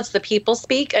this lets the people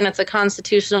speak, and it's a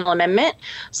constitutional amendment,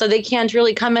 so they can't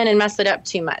really come in and mess it up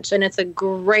too much. And it's a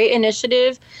great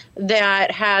initiative that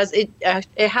has it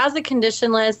has a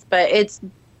condition list, but it's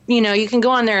you can go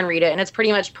on there and read it, and it's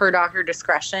pretty much per doctor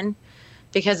discretion.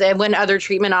 Because when other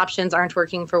treatment options aren't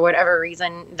working for whatever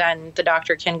reason, then the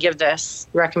doctor can give this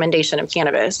recommendation of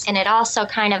cannabis. And it also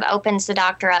kind of opens the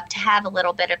doctor up to have a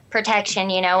little bit of protection,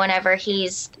 whenever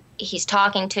he's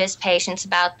talking to his patients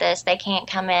about this. They can't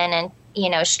come in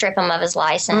and, strip him of his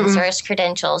license or his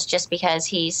credentials just because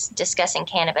he's discussing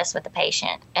cannabis with the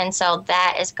patient. And so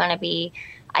that is going to be,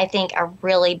 I think, a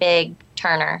really big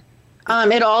turner.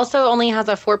 It also only has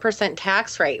a 4%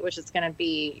 tax rate, which is going to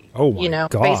be,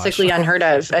 basically unheard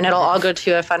of. And it'll all go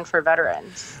to a fund for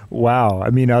veterans. Wow. I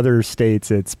mean, other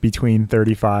states, it's between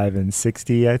 35 and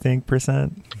 60, I think,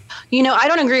 percent. I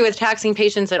don't agree with taxing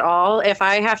patients at all. If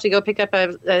I have to go pick up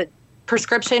a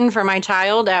prescription for my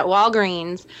child at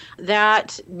Walgreens,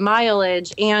 that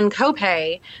mileage and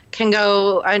copay can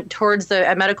go towards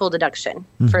a medical deduction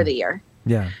for the year.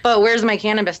 Yeah. But where's my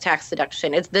cannabis tax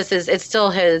deduction? It's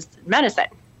still his medicine.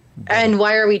 And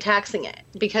why are we taxing it?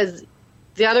 Because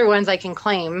the other ones I can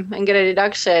claim and get a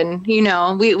deduction.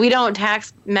 We don't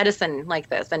tax medicine like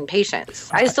this and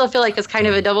patients. I still feel like it's kind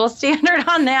of a double standard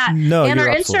on that. No, and our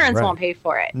insurance right. won't pay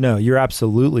for it. No, you're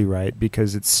absolutely right,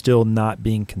 because it's still not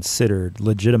being considered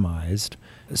legitimized.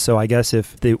 So I guess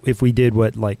if we did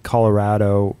what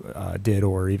Colorado did,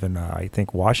 or even I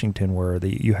think Washington, where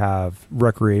you have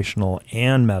recreational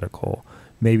and medical,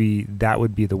 maybe that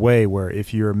would be the way, where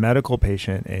if you're a medical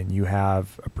patient and you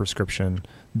have a prescription,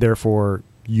 therefore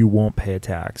you won't pay a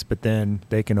tax, but then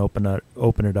they can open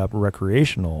it up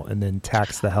recreational and then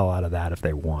tax the hell out of that if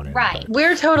they wanted. Right.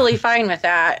 We're totally fine with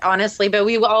that, honestly, but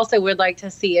we also would like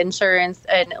to see insurance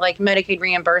and like Medicaid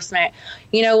reimbursement.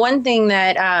 You know, one thing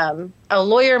that a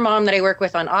lawyer mom that I work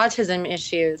with on autism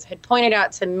issues had pointed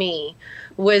out to me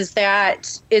was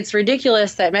that it's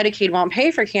ridiculous that Medicaid won't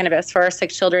pay for cannabis for our sick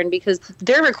children because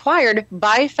they're required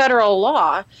by federal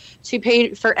law to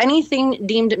pay for anything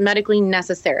deemed medically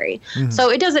necessary. Mm-hmm. So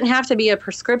it doesn't have to be a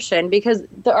prescription, because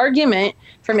the argument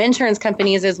from insurance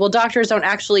companies is, well, doctors don't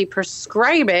actually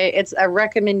prescribe it. It's a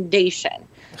recommendation.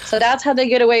 So that's how they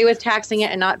get away with taxing it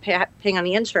and not paying on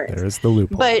the insurance. There's the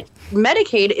loophole. But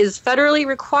Medicaid is federally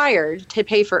required to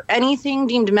pay for anything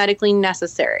deemed medically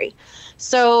necessary.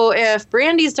 So if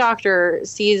Brandy's doctor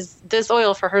sees this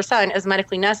oil for her son as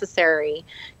medically necessary,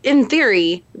 in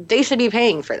theory, they should be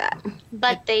paying for that.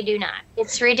 But they do not.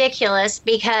 It's ridiculous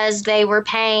because they were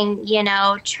paying, you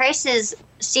know, Trace's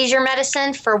seizure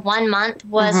medicine for 1 month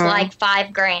was like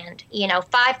 $5,000. You know,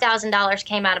 $5,000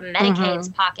 came out of Medicaid's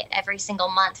pocket every single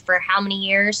month for how many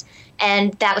years?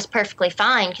 And that was perfectly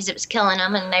fine because it was killing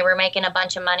them and they were making a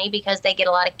bunch of money because they get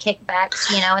a lot of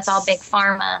kickbacks. You know, it's all big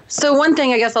pharma. So one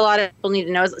thing I guess a lot of people need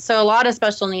to know is, so a lot of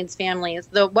special needs families,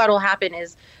 what will happen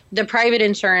is the private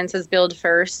insurance is billed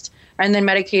first, and then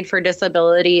Medicaid for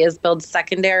disability is billed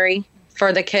secondary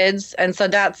for the kids. And so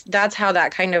that's how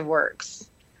that kind of works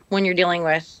when you're dealing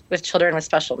with children with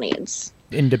special needs.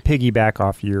 And to piggyback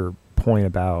off your point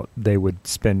about they would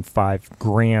spend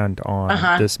 $5,000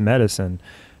 on this medicine,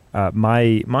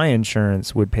 my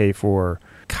insurance would pay for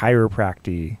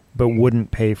chiropractic, but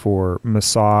wouldn't pay for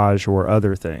massage or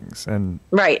other things. And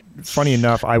right. Funny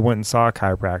enough, I went and saw a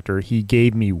chiropractor. He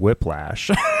gave me whiplash.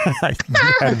 I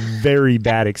had a very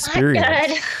bad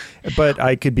experience. But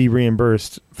I could be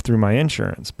reimbursed through my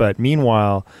insurance. But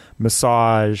meanwhile,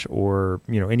 massage or,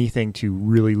 you know, anything to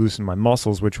really loosen my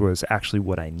muscles, which was actually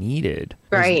what I needed,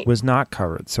 was not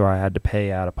covered. So I had to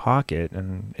pay out of pocket.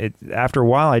 And after a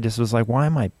while, I just was like, why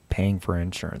am I paying for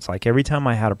insurance? Like every time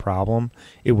I had a problem,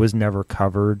 it was never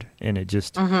covered. And it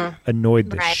just annoyed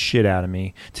the shit out of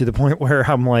me to the point where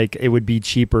I'm like, it would be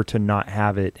cheaper to not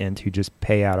have it and to just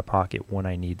pay out of pocket when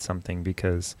I need something,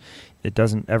 because it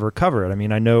doesn't ever cover it. I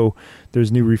mean, I know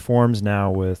there's new reforms now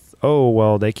with, oh,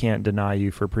 well, they can't deny you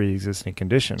for pre-existing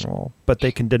condition. Well, but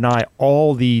they can deny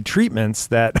all the treatments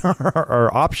that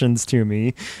are options to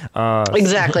me.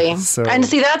 Exactly. So. And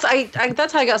see, that's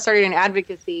how I got started in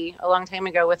advocacy a long time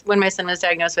ago with when my son was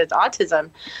diagnosed with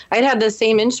autism. I'd had the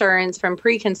same insurance from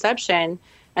preconception.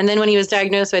 And then when he was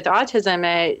diagnosed with autism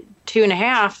at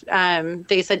 2.5,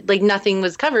 they said like nothing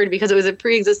was covered because it was a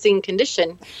pre-existing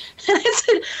condition. And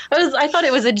I thought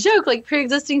it was a joke, like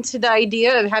pre-existing to the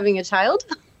idea of having a child.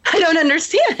 I don't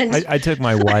understand. I took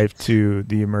my wife to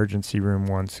the emergency room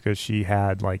once because she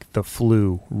had like the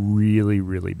flu really,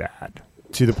 really bad,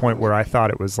 to the point where I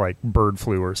thought it was like bird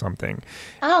flu or something.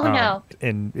 Oh, no.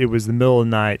 And it was the middle of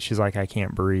the night. She's like, I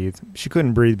can't breathe. She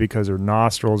couldn't breathe because her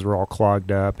nostrils were all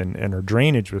clogged up and her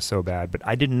drainage was so bad. But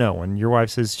I didn't know. When your wife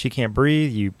says she can't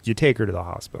breathe, you take her to the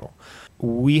hospital.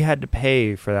 We had to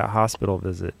pay for that hospital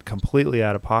visit completely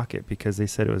out of pocket because they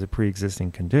said it was a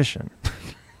pre-existing condition.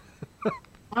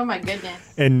 Oh, my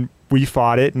goodness. And we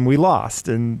fought it and we lost.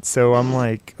 And so I'm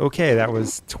like, okay, that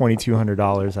was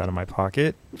 $2,200 out of my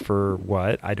pocket for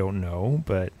what? I don't know.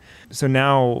 But so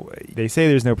now they say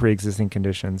there's no pre-existing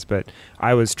conditions, but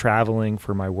I was traveling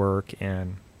for my work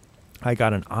and I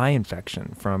got an eye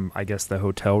infection from, I guess the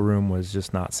hotel room was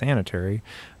just not sanitary.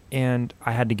 And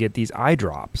I had to get these eye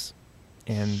drops.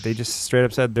 And they just straight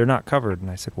up said they're not covered.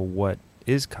 And I said, well, what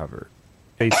is covered?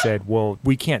 They said, well,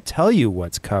 we can't tell you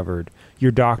what's covered. Your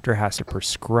doctor has to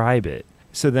prescribe it.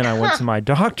 So then I went to my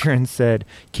doctor and said,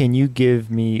 can you give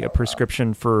me a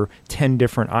prescription for 10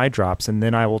 different eye drops? And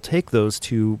then I will take those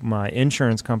to my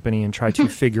insurance company and try to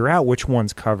figure out which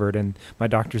one's covered. And my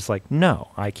doctor's like, no,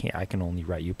 I can't. I can only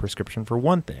write you a prescription for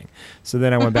one thing. So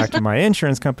then I went back to my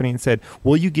insurance company and said,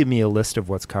 will you give me a list of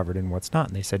what's covered and what's not?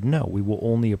 And they said, no, we will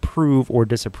only approve or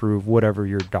disapprove whatever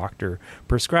your doctor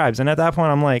prescribes. And at that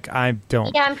point, I'm like, I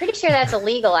don't. Yeah, I'm pretty sure that's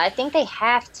illegal. I think they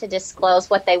have to disclose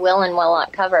what they will and will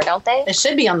not cover, don't they? It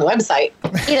should be on the website.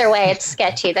 Either way, it's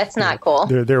sketchy. That's not cool.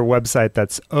 Their website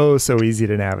that's so easy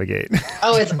to navigate.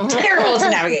 Oh, it's terrible to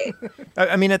navigate.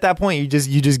 I mean, at that point, you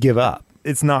just give up.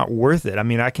 It's not worth it. I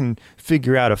mean, I can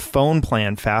figure out a phone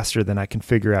plan faster than I can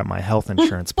figure out my health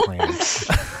insurance plan.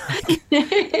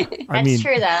 That's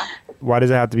true, though. Why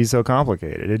does it have to be so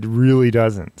complicated? It really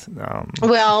doesn't.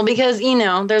 Well, because,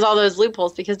 there's all those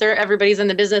loopholes because everybody's in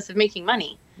the business of making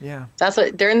money. Yeah.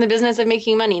 They're in the business of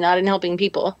making money, not in helping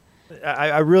people.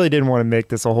 I really didn't want to make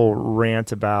this a whole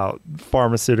rant about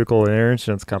pharmaceutical and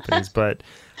insurance companies, but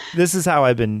this is how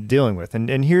I've been dealing with.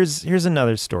 And here's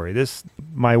another story.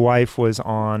 My wife was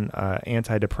on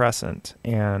antidepressant,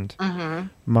 and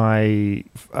my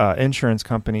insurance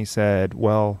company said,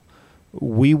 well,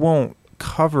 we won't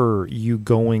cover you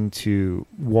going to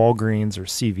Walgreens or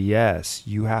CVS.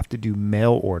 You have to do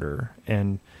mail order.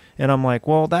 And I'm like,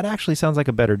 well, that actually sounds like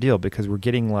a better deal because we're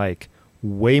getting like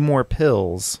way more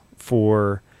pills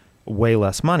for way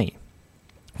less money.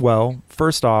 Well,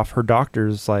 first off, her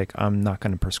doctor's like, I'm not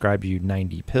going to prescribe you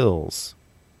 90 pills.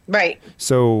 Right.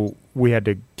 So we had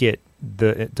to get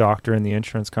the doctor and the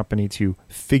insurance company to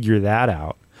figure that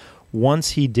out.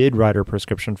 Once he did write her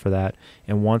prescription for that,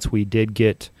 and once we did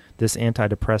get this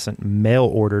antidepressant mail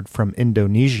ordered from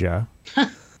Indonesia,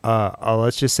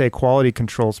 let's just say quality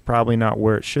control is probably not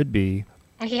where it should be.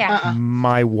 Yeah.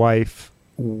 My wife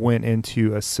went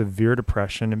into a severe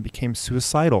depression and became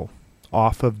suicidal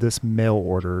off of this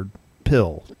mail-ordered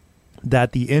pill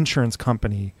that the insurance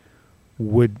company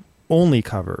would only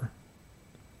cover.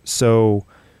 So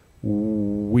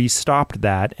we stopped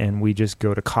that, and we just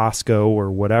go to Costco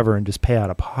or whatever and just pay out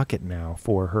of pocket now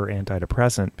for her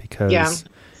antidepressant because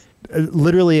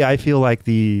literally I feel like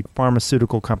the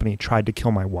pharmaceutical company tried to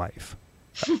kill my wife.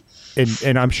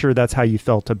 and I'm sure that's how you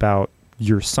felt about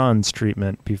your son's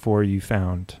treatment before you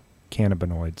found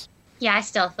cannabinoids. Yeah, I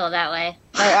still feel that way.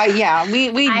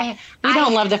 We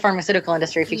don't love the pharmaceutical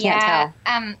industry, if you can't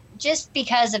tell. Just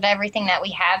because of everything that we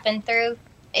have been through,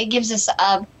 it gives us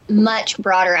a much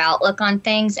broader outlook on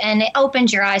things, and it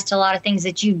opens your eyes to a lot of things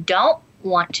that you don't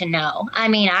want to know. I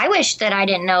mean, I wish that I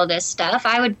didn't know this stuff.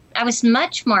 I was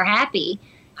much more happy.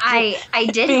 I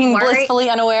didn't being worry. Blissfully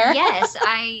unaware. Yes,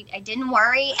 I didn't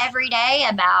worry every day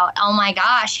about, oh my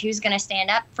gosh, who's going to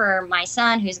stand up for my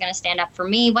son? Who's going to stand up for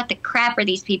me? What the crap are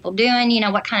these people doing? You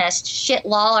know, what kind of shit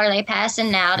law are they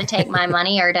passing now to take my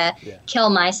money or to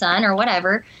kill my son or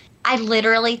whatever? I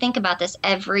literally think about this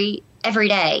every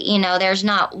day. You know, there's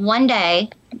not one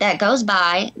day that goes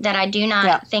by that I do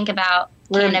not think about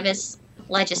cannabis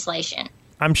legislation.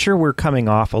 I'm sure we're coming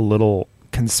off a little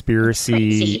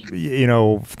conspiracy,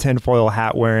 tinfoil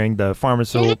hat wearing, the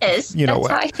pharmaceutical. It is. That's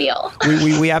how I feel.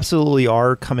 we absolutely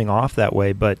are coming off that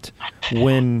way. But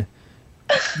when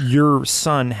your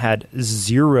son had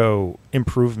zero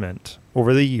improvement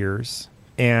over the years,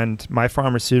 and my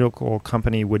pharmaceutical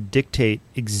company would dictate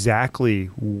exactly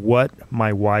what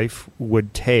my wife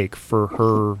would take for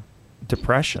her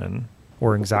depression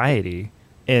or anxiety,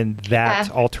 and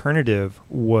that alternative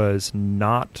was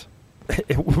not.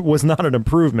 It was not an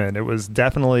improvement. It was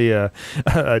definitely a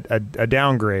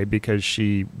downgrade because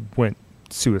she went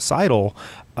suicidal.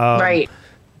 Right.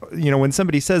 You know, when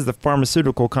somebody says the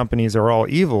pharmaceutical companies are all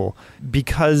evil,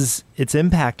 because it's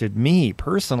impacted me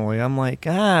personally, I'm like,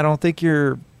 I don't think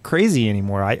you're crazy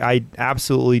anymore. I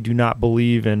absolutely do not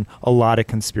believe in a lot of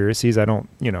conspiracies. I don't,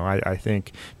 I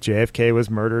think JFK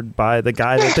was murdered by the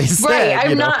guy that they said. Right,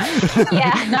 I'm not.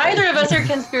 Yeah, neither of us are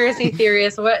conspiracy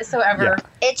theorists whatsoever.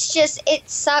 Yeah. It's just, it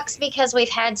sucks because we've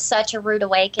had such a rude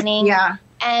awakening. Yeah.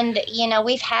 And,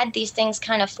 we've had these things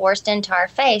kind of forced into our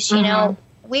face. You know,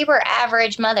 we were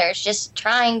average mothers just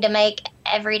trying to make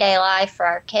everyday life for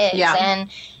our kids. Yeah. And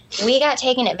we got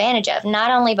taken advantage of,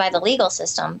 not only by the legal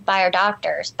system, by our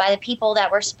doctors, by the people that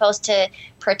were supposed to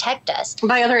protect us.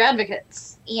 By other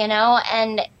advocates.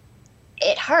 And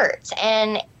it hurts.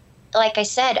 And like I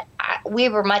said, we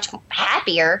were much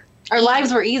happier. Our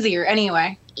lives were easier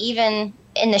anyway. Even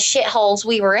in the shitholes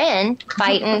we were in,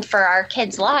 fighting for our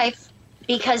kid's life,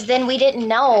 because then we didn't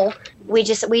know. We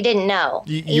didn't know.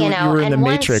 You were in the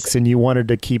Matrix, and you wanted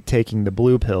to keep taking the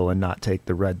blue pill and not take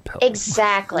the red pill.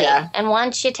 Exactly. Yeah. And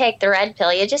once you take the red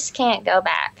pill, you just can't go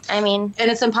back. I mean,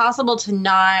 and it's impossible to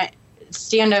not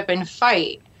stand up and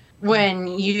fight when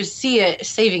you see it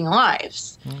saving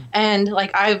lives. And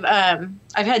like I've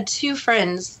had two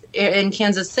friends in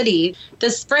Kansas City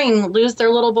this spring lose their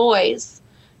little boys,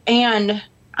 and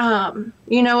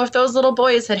if those little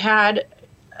boys had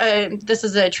this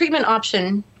is a treatment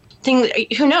option thing,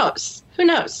 who knows?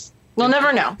 We'll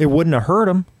never know. It wouldn't have hurt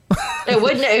them. It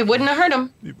wouldn't have hurt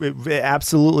them. It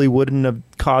absolutely wouldn't have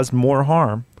caused more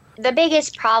harm. The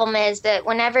biggest problem is that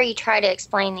whenever you try to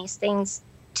explain these things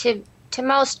to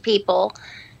most people,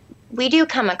 we do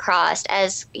come across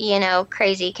as,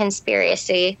 crazy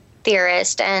conspiracy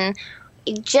theorist, and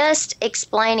just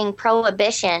explaining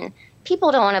prohibition.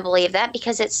 People don't want to believe that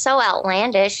because it's so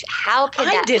outlandish. How could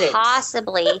that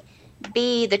possibly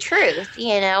be the truth?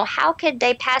 How could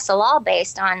they pass a law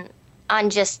based on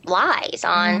just lies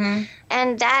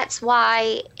and that's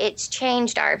why it's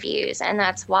changed our views, and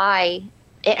that's why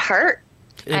it hurt.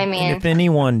 mean, if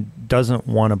anyone doesn't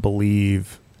want to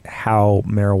believe how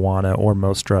marijuana or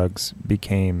most drugs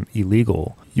became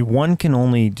illegal, one can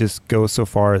only just go so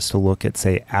far as to look at,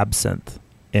 say, absinthe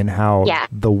and how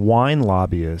the wine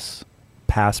lobbyists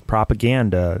passed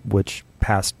propaganda which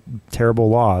passed terrible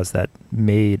laws that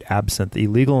made absinthe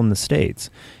illegal in the States.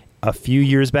 A few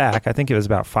years back, I think it was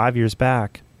about 5 years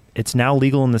back, it's now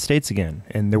legal in the States again,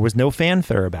 and there was no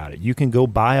fanfare about it. You can go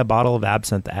buy a bottle of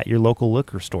absinthe at your local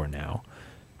liquor store now.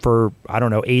 For,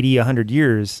 80, 100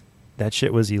 years, that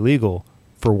shit was illegal.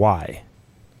 For why?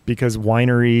 Because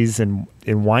wineries and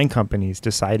wine companies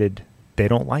decided they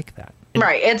don't like that.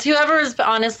 Right. It's whoever's,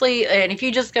 honestly, and if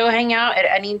you just go hang out at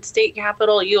any state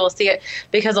capital, you will see it,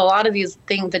 because a lot of these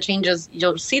things, the changes,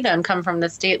 you'll see them come from the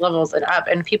state levels and up.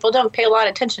 And people don't pay a lot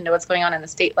of attention to what's going on in the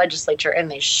state legislature, and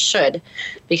they should,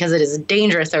 because it is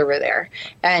dangerous over there.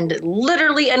 And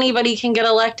literally anybody can get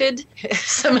elected.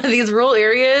 Some of these rural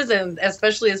areas, and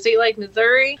especially a state like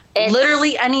Missouri,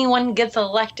 literally anyone gets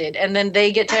elected, and then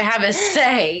they get to have a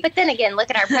say. But then again, look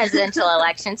at our presidential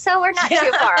election, so we're not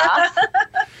too far off.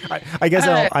 I guess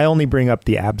I only bring up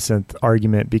the absinthe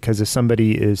argument because if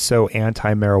somebody is so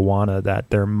anti-marijuana that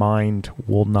their mind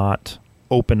will not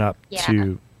open up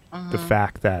to the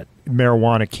fact that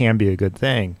marijuana can be a good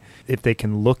thing, if they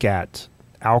can look at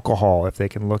alcohol, if they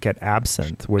can look at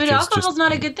absinthe, which but is alcohol's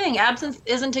not a good thing. Absinthe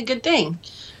isn't a good thing.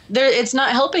 It's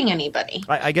not helping anybody.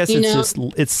 I guess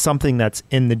it's something that's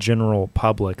in the general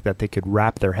public that they could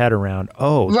wrap their head around.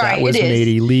 Oh, that was made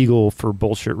illegal for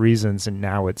bullshit reasons, and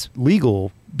now it's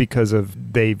legal because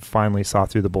they finally saw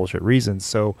through the bullshit reasons.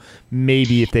 So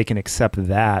maybe if they can accept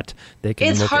that, they can.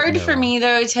 It's hard for me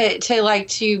though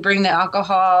to bring the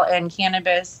alcohol and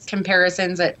cannabis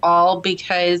comparisons at all,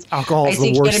 because alcohol is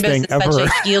the worst thing ever. Cannabis is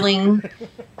such a healing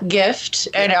gift,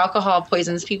 and alcohol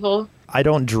poisons people. I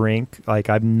don't drink.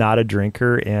 I'm not a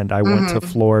drinker, and I went to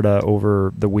Florida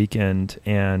over the weekend,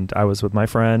 and I was with my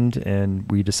friend,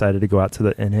 and we decided to go out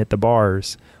and hit the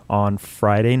bars on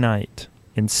Friday night.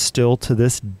 And still to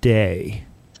this day,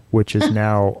 which is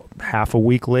now half a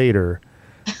week later,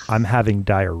 I'm having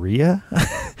diarrhea.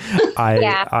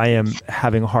 I am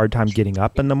having a hard time getting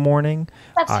up in the morning.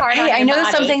 That's hard. Hey, I know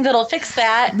something that'll fix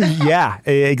that. Yeah,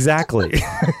 exactly.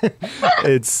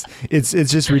 It's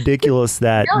just ridiculous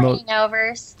that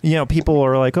hangovers. People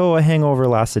are like, "Oh, a hangover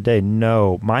lasts a day."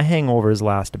 No, my hangovers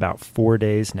last about 4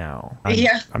 days now.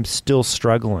 I'm still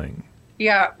struggling.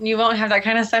 Yeah, you won't have that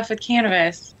kind of stuff with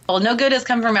cannabis. Well, no good has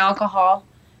come from alcohol.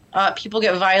 People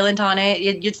get violent on it.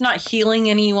 It's not healing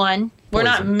anyone. We're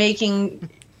not making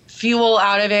fuel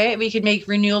out of it. We could make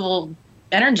renewable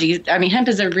energy. I mean, hemp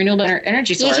is a renewable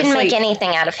energy source. You can make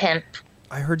anything out of hemp.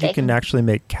 I heard you can actually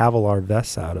make Kevlar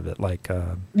vests out of it, like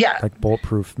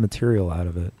bulletproof material out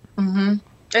of it. Mm-hmm.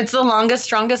 It's the longest,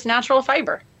 strongest natural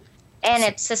fiber. And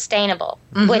it's sustainable,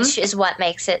 which is what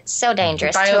makes it so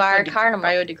dangerous to our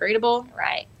carnivore. Biodegradable.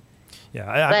 Right. Yeah,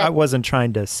 I wasn't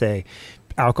trying to say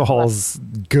alcohol's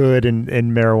good and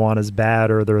marijuana's bad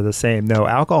or they're the same. No,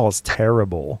 alcohol's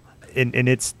terrible. And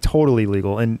it's totally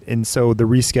legal. And so the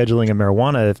rescheduling of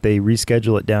marijuana, if they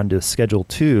reschedule it down to Schedule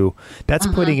 2, that's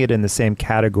putting it in the same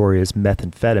category as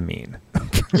methamphetamine.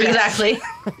 Exactly.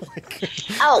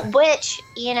 Which,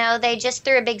 they just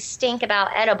threw a big stink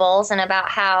about edibles and about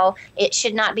how it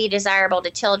should not be desirable to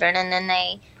children. And then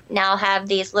they now have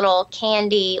these little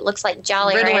candy, looks like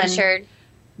Jolly Rancher.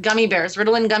 Gummy bears.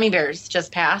 Ritalin gummy bears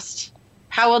just passed.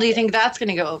 How well do you think that's going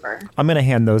to go over? I'm going to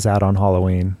hand those out on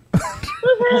Halloween.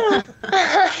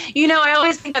 I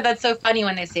always think that's so funny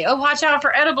when they say, "Oh, watch out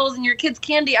for edibles and your kids'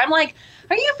 candy." I'm like,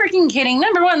 are you freaking kidding?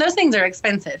 Number one, those things are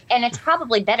expensive. And it's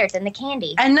probably better than the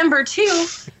candy. And number two,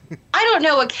 I don't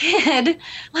know a kid,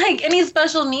 like any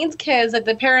special needs kids, that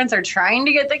the parents are trying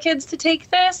to get the kids to take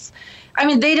this. I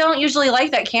mean, they don't usually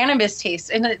like that cannabis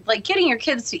taste. And getting your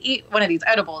kids to eat one of these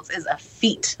edibles is a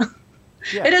feat.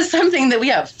 Yeah. It is something that we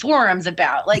have forums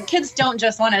about. Kids don't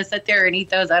just want to sit there and eat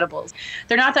those edibles.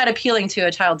 They're not that appealing to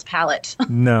a child's palate.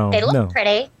 No. They look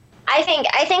pretty. I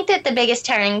think that the biggest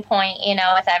turning point,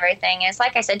 with everything is,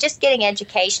 like I said, just getting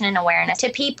education and awareness to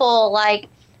people.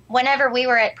 Whenever we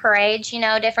were at parades,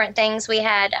 different things we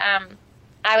had,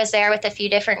 I was there with a few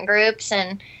different groups,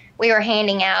 and we were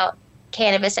handing out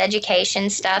cannabis education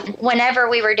stuff. Whenever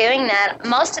we were doing that,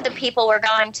 most of the people were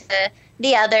going to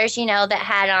the others, that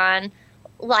had on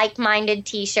like-minded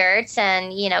T-shirts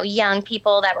and, young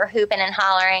people that were hooping and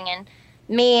hollering, and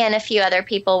me and a few other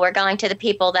people were going to the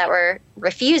people that were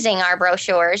refusing our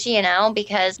brochures,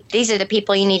 because these are the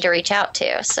people you need to reach out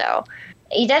to. So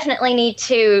you definitely need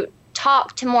to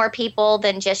talk to more people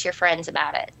than just your friends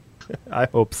about it. I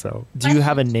hope so. Do you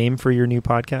have a name for your new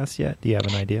podcast yet? Do you have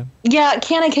an idea? Yeah,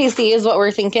 Canna KC is what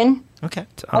we're thinking. Okay.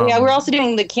 Oh yeah, we're also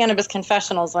doing the Cannabis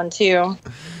Confessionals one too.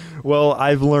 Well,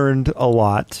 I've learned a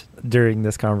lot during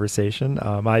this conversation.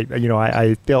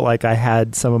 I felt like I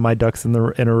had some of my ducks in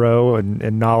a row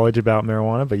and knowledge about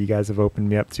marijuana, but you guys have opened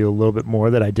me up to a little bit more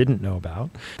that I didn't know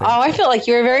about. I feel like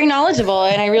you were very knowledgeable,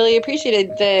 and I really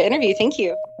appreciated the interview. Thank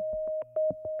you.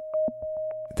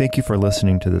 Thank you for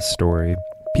listening to this story.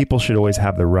 People should always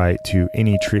have the right to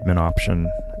any treatment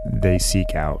option they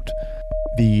seek out.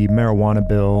 The marijuana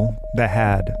bill that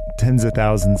had tens of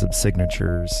thousands of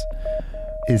signatures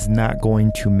is not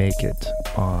going to make it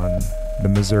on the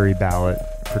Missouri ballot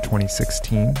for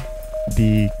 2016.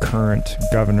 The current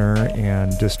governor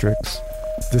and districts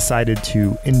decided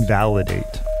to invalidate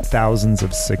thousands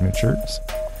of signatures.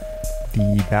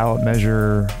 The ballot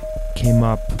measure came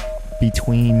up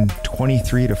between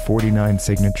 23 to 49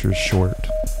 signatures short.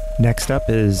 Next up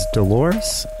is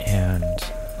Dolores, and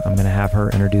I'm going to have her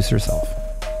introduce herself.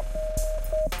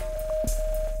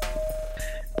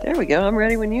 There we go. I'm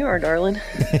ready when you are, darling.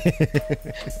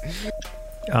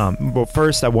 Well,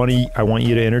 first, I want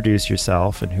you to introduce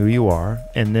yourself and who you are,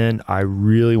 and then I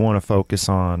really want to focus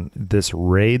on this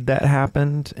raid that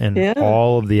happened and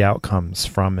all of the outcomes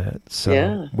from it.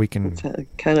 So we can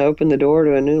kind of open the door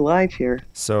to a new life here.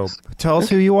 So tell us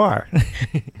who you are.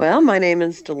 Well, my name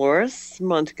is Dolores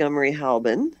Montgomery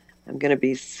Halbin. I'm going to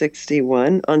be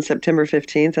 61 on September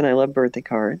 15th, and I love birthday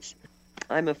cards.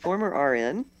 I'm a former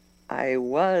RN. I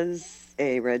was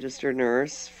a registered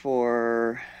nurse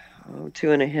for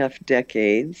 2.5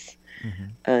 decades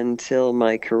until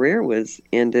my career was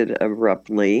ended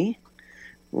abruptly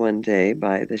one day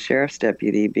by the sheriff's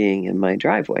deputy being in my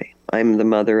driveway. I'm the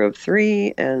mother of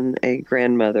 3 and a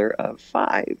grandmother of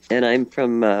 5, and I'm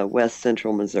from West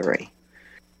Central Missouri.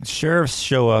 Sheriffs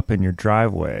show up in your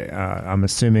driveway. I'm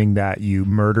assuming that you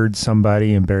murdered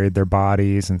somebody and buried their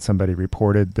bodies and somebody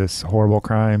reported this horrible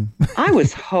crime. I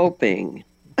was hoping.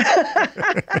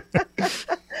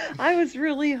 I was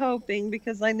really hoping,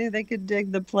 because I knew they could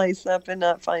dig the place up and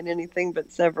not find anything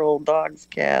but several dogs,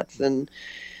 cats, and,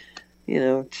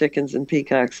 chickens and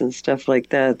peacocks and stuff like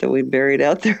that we buried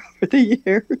out there over the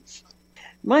years.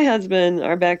 My husband,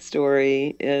 our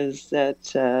backstory is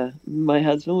that my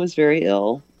husband was very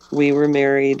ill. We were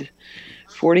married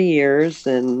 40 years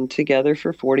and together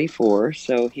for 44,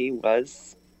 so he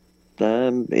was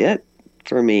it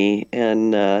for me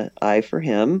and I for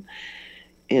him.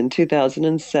 In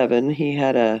 2007, he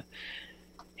had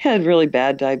really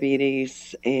bad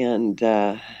diabetes and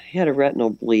he had a retinal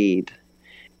bleed.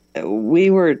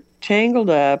 We were tangled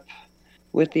up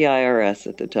with the IRS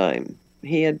at the time.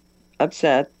 He had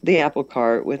upset the apple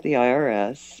cart with the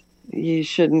IRS. You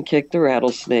shouldn't kick the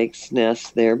rattlesnake's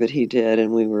nest there, but he did,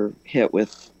 and we were hit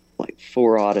with like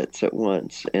 4 audits at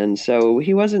once. And so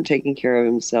he wasn't taking care of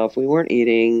himself. We weren't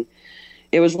eating.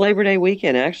 It was Labor Day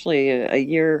weekend, actually, a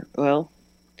year,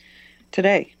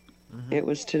 today. It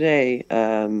was today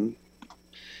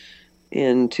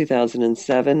in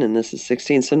 2007, and this is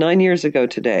 16. So 9 years ago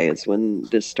today is when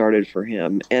this started for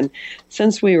him. And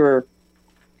since we were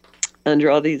under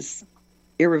all these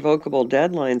irrevocable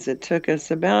deadlines, it took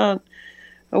us about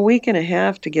a week and a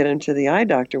half to get him to the eye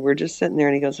doctor. We're just sitting there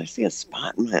and he goes, I see a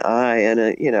spot in my eye.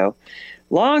 And,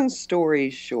 long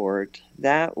story short,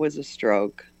 that was a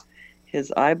stroke.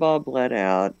 His eyeball bled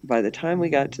out. By the time we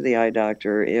got to the eye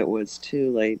doctor, it was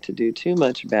too late to do too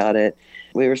much about it.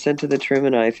 We were sent to the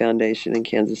Truman Eye Foundation in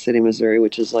Kansas City, Missouri,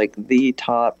 which is like the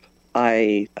top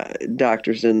eye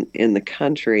doctors in the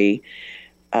country.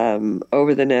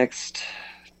 Over the next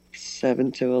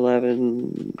 7 to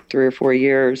 11, 3 or 4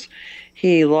 years,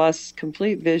 he lost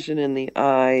complete vision in the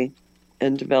eye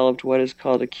and developed what is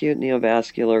called acute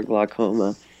neovascular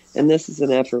glaucoma. And this is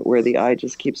an effort where the eye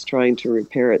just keeps trying to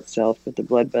repair itself, but the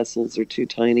blood vessels are too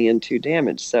tiny and too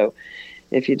damaged. So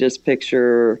if you just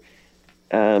picture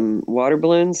water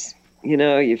balloons,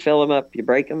 you fill them up, you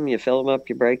break them, you fill them up,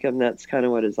 you break them. That's kind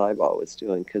of what his eyeball was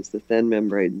doing, because the thin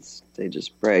membranes, they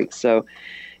just break. So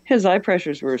his eye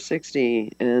pressures were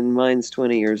 60, and mine's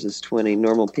 20, yours is 20.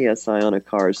 Normal PSI on a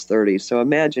car is 30. So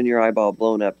imagine your eyeball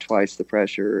blown up twice the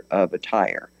pressure of a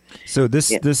tire. So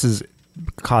this is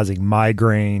causing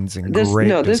migraines and this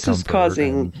discomfort. is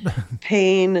causing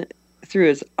pain through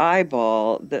his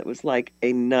eyeball that was like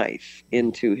a knife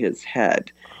into his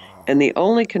head. And the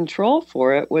only control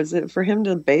for it was for him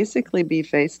to basically be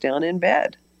face down in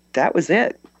bed. That was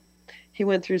it. He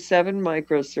went through 7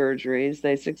 microsurgeries.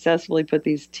 They successfully put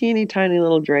these teeny tiny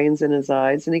little drains in his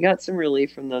eyes, and he got some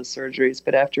relief from those surgeries.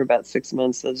 But after about 6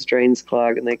 months, those drains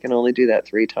clog, and they can only do that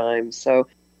 3 times. So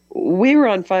We were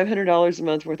on $500 a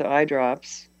month worth of eye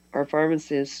drops. Our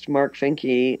pharmacist, Mark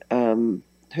Finke,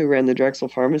 who ran the Drexel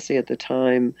Pharmacy at the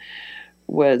time,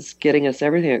 was getting us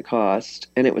everything at cost,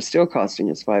 and it was still costing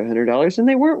us $500, and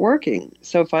they weren't working.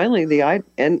 So finally,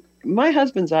 my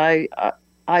husband's eye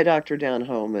doctor down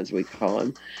home, as we call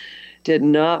him, did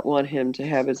not want him to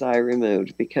have his eye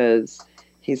removed because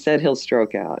he said he'll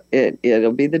stroke out.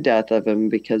 It'll be the death of him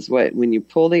because when you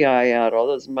pull the eye out, all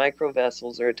those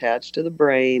microvessels are attached to the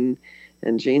brain,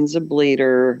 and Gene's a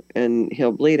bleeder, and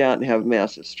he'll bleed out and have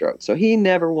massive stroke. So he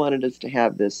never wanted us to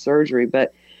have this surgery,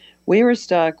 but we were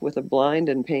stuck with a blind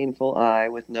and painful eye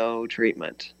with no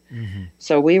treatment. Mm-hmm.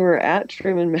 So we were at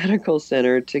Truman Medical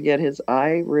Center to get his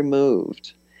eye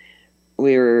removed.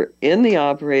 We were in the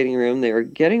operating room. They were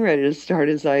getting ready to start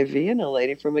his IV, and a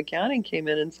lady from accounting came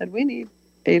in and said, "We need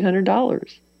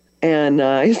 $800. And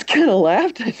I just kind of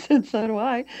laughed. I said, "So do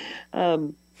I."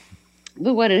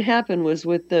 But what had happened was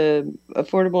with the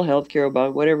Affordable Health Care,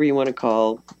 Obama, whatever you want to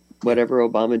call whatever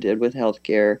Obama did with health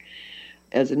care,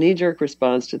 as a knee-jerk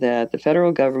response to that, the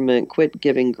federal government quit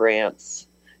giving grants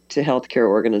to healthcare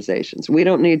organizations. We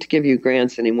don't need to give you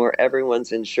grants anymore.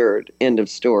 Everyone's insured. End of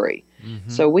story. Mm-hmm.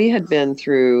 So we had been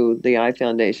through the Eye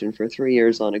Foundation for 3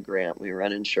 years on a grant. We were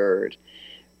uninsured.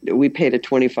 We paid a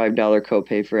 $25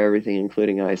 copay for everything,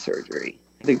 including eye surgery.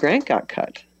 The grant got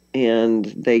cut, and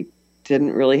they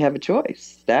didn't really have a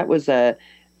choice. That was a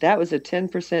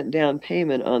 10% down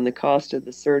payment on the cost of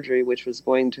the surgery, which was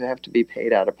going to have to be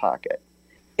paid out of pocket.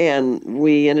 And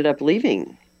we ended up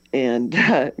leaving, and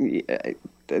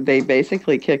they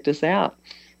basically kicked us out.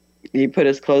 He put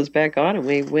his clothes back on, and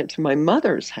we went to my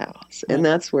mother's house. And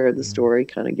that's where the story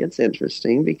kind of gets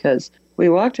interesting, because we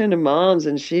walked into Mom's,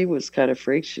 and she was kind of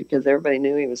freaked because everybody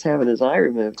knew he was having his eye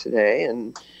removed today,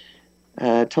 and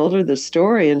told her the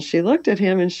story. And she looked at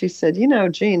him, and she said, "You know,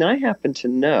 Gene, I happen to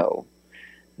know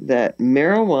that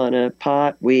marijuana,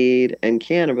 pot, weed, and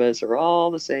cannabis are all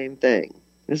the same thing."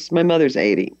 This is my mother's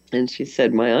 80. And she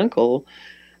said, "My uncle,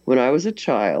 when I was a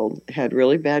child, had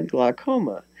really bad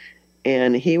glaucoma.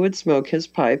 And he would smoke his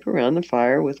pipe around the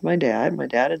fire with my dad. My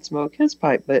dad had smoked his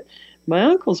pipe. But my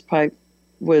uncle's pipe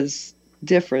was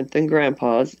different than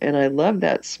Grandpa's. And I loved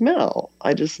that smell.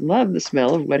 I just loved the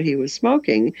smell of what he was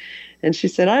smoking." And she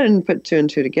said, "I didn't put two and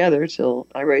two together till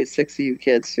I raised 6 of you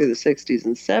kids through the 60s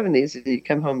and 70s. And you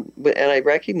come home, and I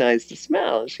recognized the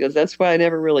smell." And she goes, "That's why I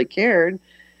never really cared.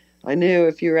 I knew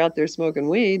if you were out there smoking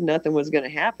weed, nothing was going to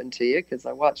happen to you because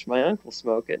I watched my uncle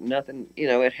smoke it, and nothing,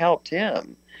 it helped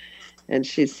him." And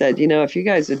she said, "If you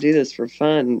guys would do this for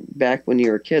fun back when you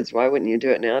were kids, why wouldn't you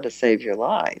do it now to save your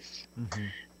life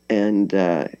and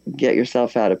get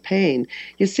yourself out of pain?"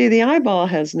 You see, the eyeball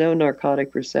has no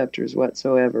narcotic receptors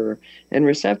whatsoever, and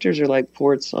receptors are like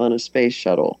ports on a space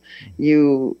shuttle.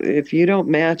 If you don't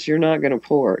match, you're not going to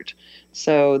port.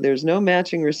 So there's no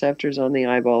matching receptors on the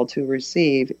eyeball to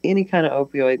receive any kind of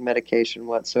opioid medication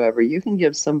whatsoever. You can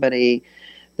give somebody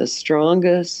the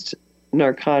strongest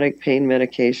narcotic pain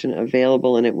medication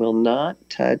available, and it will not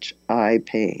touch eye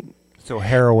pain. So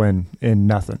heroin and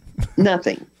nothing.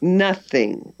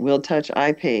 Nothing will touch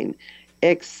eye pain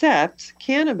except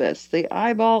cannabis. The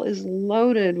eyeball is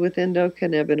loaded with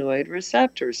endocannabinoid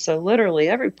receptors. So literally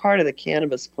every part of the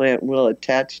cannabis plant will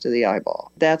attach to the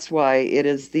eyeball. That's why it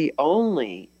is the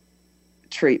only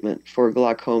treatment for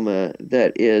glaucoma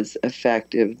that is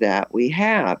effective that we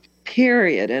have,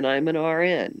 period. And I'm an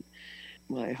RN.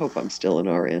 Well, I hope I'm still an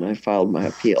RN. I filed my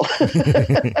appeal.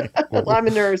 Well, I'm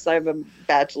a nurse. I have a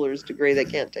bachelor's degree. They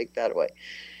can't take that away.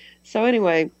 So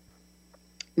anyway,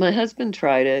 my husband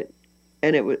tried it,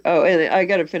 and it was, and I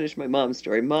got to finish my mom's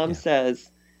story. Mom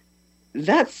says,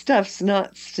 "That stuff's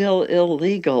not still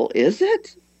illegal, is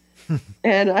it?"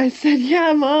 And I said,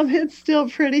 "Yeah, Mom, it's still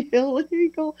pretty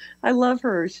illegal." I love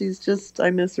her. I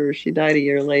miss her. She died a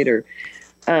year later.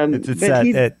 It's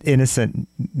that innocent,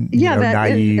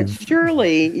 naive.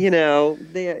 Surely,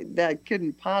 that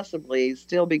couldn't possibly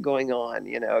still be going on,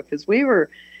 because we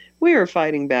were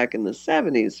fighting back in the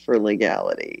 70s for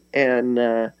legality, and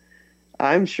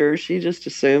I'm sure she just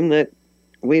assumed that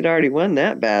we'd already won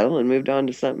that battle and moved on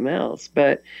to something else.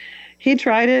 But he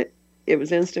tried it; it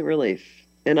was instant relief,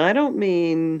 and I don't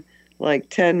mean like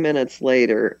 10 minutes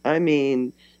later. I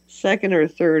mean second or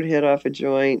third hit off a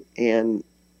joint, and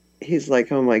he's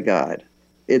like, "Oh my God,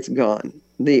 it's gone.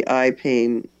 The eye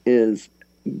pain is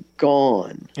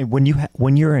gone." And when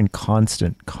you're in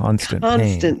constant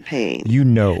pain,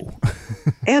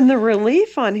 And the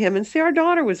relief on him. And see, our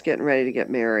daughter was getting ready to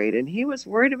get married, and he was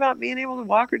worried about being able to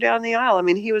walk her down the aisle. I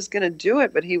mean, he was going to do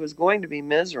it, but he was going to be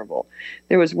miserable.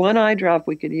 There was one eye drop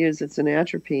we could use. It's an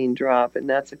atropine drop, and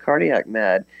that's a cardiac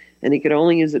med. and he could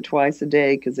only use it twice a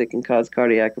day because it can cause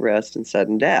cardiac arrest and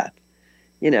sudden death.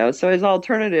 So his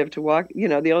alternative to walk,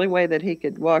 the only way that he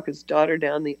could walk his daughter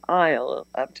down the aisle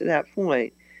up to that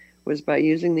point was by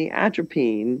using the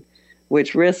atropine,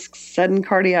 which risks sudden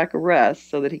cardiac arrest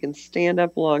so that he can stand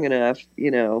up long enough,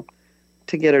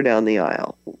 to get her down the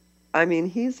aisle. I mean,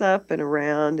 he's up and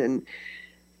around and,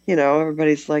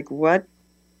 everybody's like, what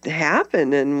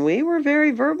happened? And we were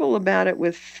very verbal about it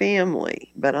with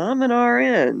family, but I'm an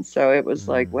RN. So it was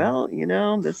like, well,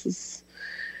 this is,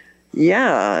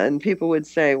 yeah. And people would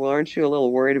say, well, aren't you a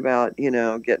little worried about,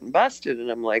 getting busted? And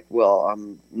I'm like, well,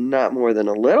 I'm not more than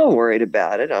a little worried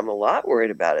about it. I'm a lot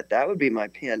worried about it. That would be my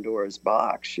Pandora's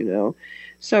box,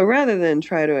 So rather than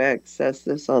try to access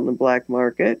this on the black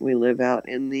market, we live out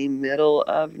in the middle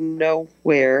of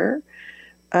nowhere.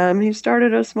 He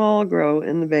started a small grow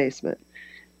in the basement.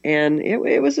 And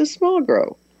it was a small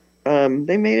grow.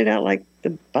 They made it out like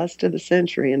the bust of the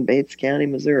century in Bates County,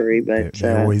 Missouri. But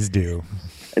they always do.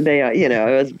 They,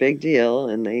 it was a big deal,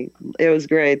 and it was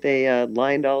great. They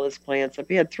lined all his plants up.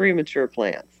 He had 3 mature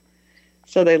plants.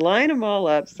 So they line them all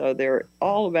up so they're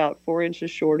all about 4 inches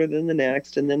shorter than the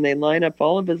next, and then they line up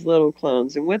all of his little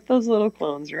clones. And with those little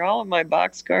clones are all of my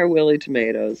boxcar willy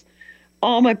tomatoes,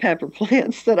 all my pepper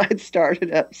plants that I'd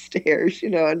started upstairs,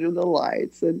 under the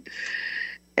lights.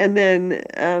 And then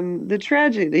the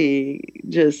tragedy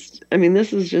this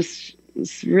is just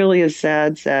really a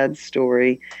sad, sad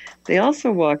story. They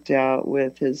also walked out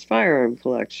with his firearm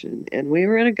collection, and we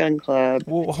were in a gun club.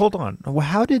 Well, hold on. Well,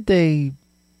 how did they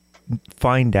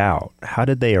find out? How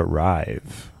did they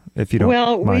arrive? If you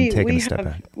don't mind taking a step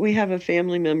back. We have a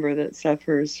family member that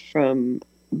suffers from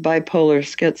bipolar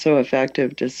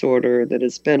schizoaffective disorder that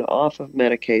has been off of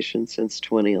medication since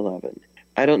 2011.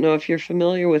 I don't know if you're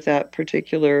familiar with that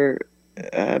particular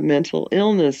mental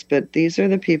illness, but these are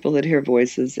the people that hear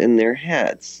voices in their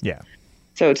heads. Yeah.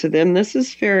 So to them, this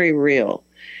is very real.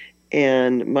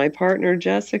 And my partner,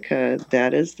 Jessica,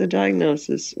 that is the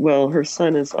diagnosis. Well, her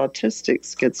son is autistic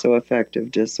schizoaffective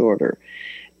disorder.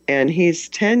 And he's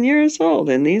 10 years old.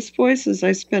 And these voices,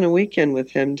 I spent a weekend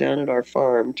with him down at our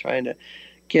farm trying to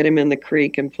get him in the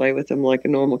creek and play with him like a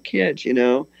normal kid,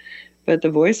 But the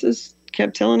voices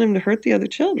kept telling him to hurt the other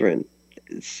children.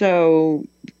 So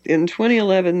in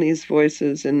 2011, these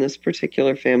voices in this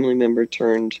particular family member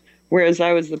turned, whereas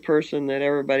I was the person that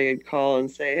everybody would call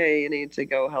and say, hey, you need to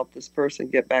go help this person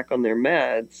get back on their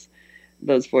meds,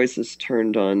 those voices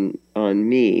turned on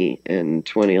me in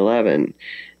 2011.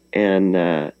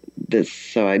 And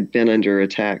so I'd been under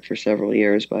attack for several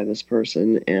years by this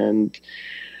person, and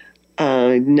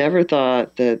I never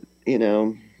thought that,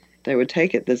 they would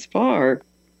take it this far.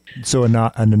 So an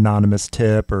anonymous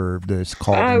tip or this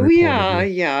call?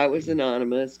 Yeah, it was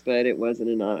anonymous, but it wasn't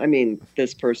anonymous.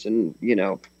 This person,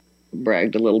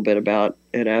 bragged a little bit about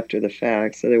it after the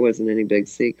fact, so there wasn't any big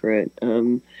secret.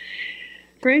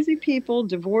 Crazy people,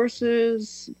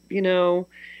 divorces,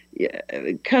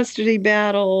 custody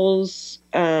battles.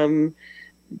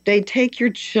 They take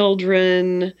your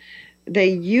children. They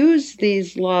use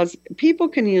these laws. People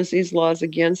can use these laws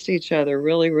against each other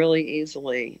really, really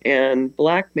easily and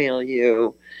blackmail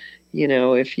you.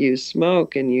 If you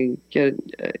smoke and you get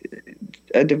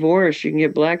a divorce, you can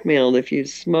get blackmailed. If you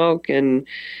smoke and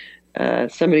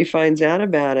somebody finds out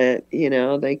about it,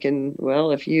 they can,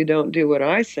 well, if you don't do what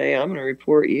I say, I'm going to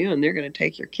report you and they're going to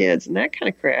take your kids and that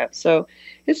kind of crap. So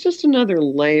it's just another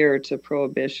layer to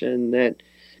prohibition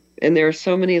and there are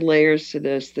so many layers to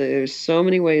this. There's so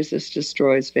many ways this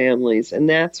destroys families. And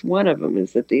that's one of them,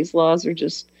 is that these laws are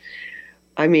just,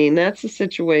 that's the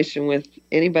situation with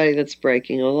anybody that's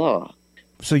breaking a law.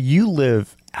 So you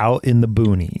live out in the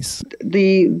boonies.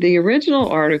 The original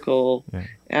article,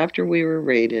 after we were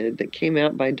raided, that came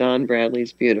out by Don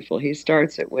Bradley's beautiful. He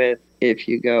starts it with, if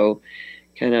you go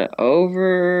kind of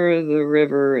over the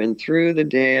river and through the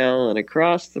dale and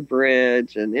across the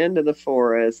bridge and into the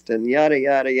forest and yada,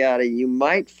 yada, yada, you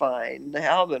might find the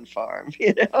Halbin farm,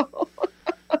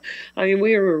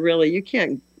 we were really, you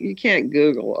can't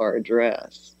Google our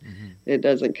address. Mm-hmm. It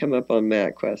doesn't come up on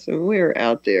MapQuest. We were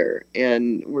out there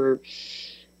and we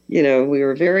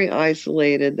were very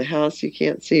isolated. The house you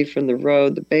can't see from the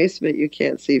road. The basement you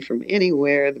can't see from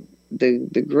anywhere.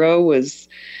 The grow was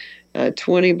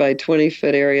 20 by 20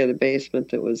 foot area of the basement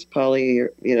that was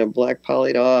black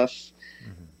polyed off.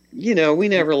 Mm-hmm. We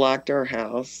never locked our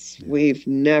house. Yeah. We've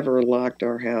never locked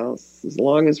our house. As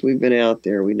long as we've been out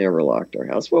there, we never locked our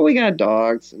house. Well, we got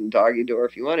dogs and doggy door.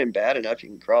 If you want him bad enough, you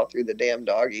can crawl through the damn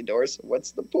doggy door. So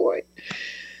what's the point?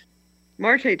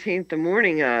 March 18th, the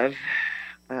morning of,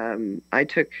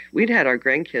 we'd had our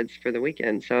grandkids for the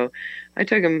weekend. So I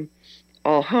took them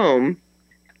all home.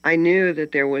 I knew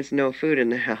that there was no food in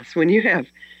the house. When you have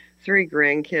 3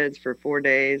 grandkids for 4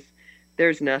 days,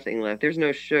 there's nothing left. There's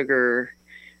no sugar.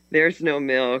 There's no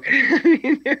milk. I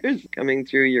mean, there's coming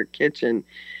through your kitchen.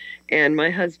 And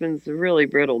my husband's a really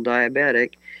brittle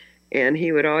diabetic, and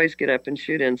he would always get up and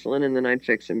shoot insulin, and then I'd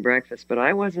fix him breakfast. But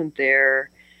I wasn't there.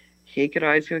 He could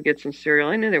always go get some cereal.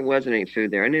 I knew there wasn't any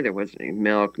food there. I knew there wasn't any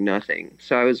milk, nothing.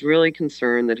 So I was really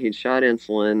concerned that he'd shot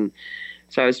insulin.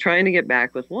 So I was trying to get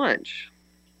back with lunch.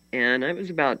 And it was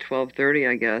about 12:30,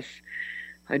 I guess.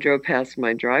 I drove past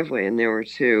my driveway, and there were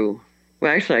 2.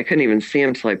 Well, actually, I couldn't even see them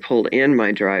until I pulled in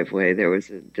my driveway. There was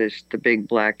the big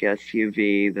black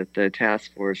SUV that the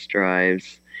task force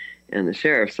drives, and the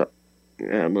sheriff's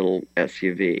little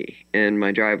SUV in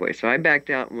my driveway. So I backed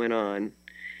out and went on,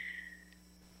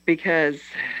 because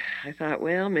I thought,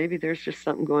 well, maybe there's just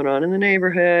something going on in the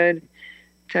neighborhood.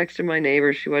 Texted my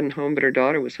neighbor. She wasn't home, but her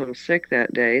daughter was homesick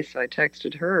that day. So I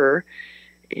texted her,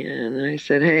 and I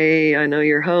said, hey, I know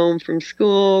you're home from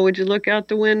school. Would you look out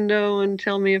the window and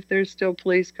tell me if there's still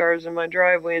police cars in my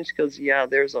driveway? And she goes, yeah,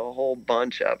 there's a whole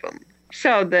bunch of them.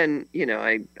 So then,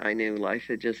 I knew life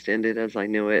had just ended as I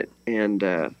knew it. And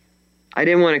I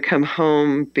didn't want to come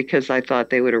home because I thought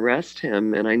they would arrest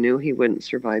him, and I knew he wouldn't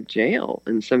survive jail.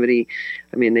 And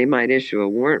they might issue a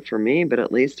warrant for me, but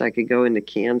at least I could go into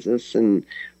Kansas and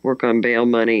work on bail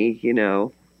money.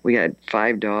 We had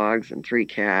 5 dogs and 3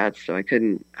 cats, so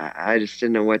I just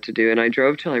didn't know what to do. And I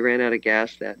drove till I ran out of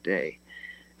gas that day.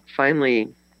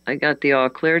 Finally, I got the all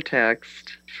clear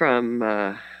text from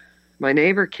my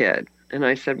neighbor kid. And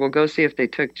I said, well, go see if they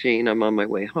took Jean. I'm on my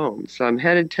way home. So I'm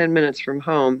headed 10 minutes from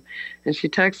home. And she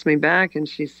texted me back and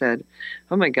she said,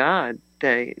 oh, my God,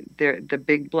 the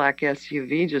big black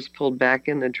SUV just pulled back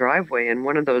in the driveway. And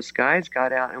one of those guys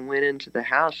got out and went into the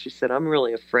house. She said, I'm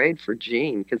really afraid for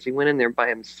Jean because he went in there by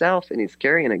himself and he's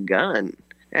carrying a gun.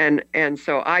 And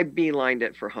so I beelined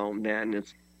it for home then.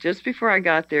 It's just before I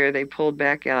got there, they pulled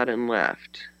back out and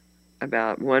left.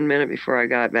 About 1 minute before I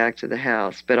got back to the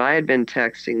house. But I had been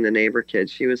texting the neighbor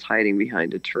kid. She was hiding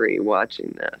behind a tree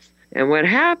watching this. And what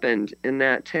happened in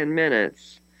that 10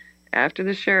 minutes, after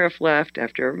the sheriff left,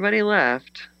 after everybody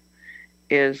left,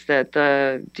 is that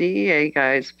the DEA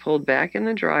guys pulled back in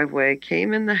the driveway,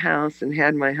 came in the house, and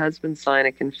had my husband sign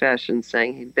a confession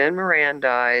saying he'd been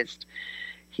Mirandized.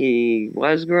 He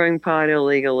was growing pot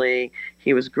illegally.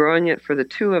 He was growing it for the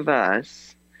 2 of us.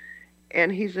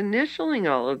 And he's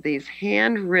initialing all of these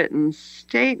handwritten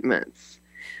statements.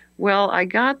 Well, I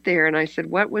got there and I said,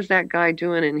 what was that guy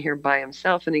doing in here by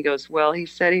himself? And he goes, well, he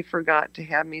said he forgot to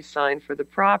have me sign for the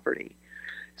property.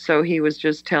 So he was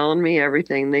just telling me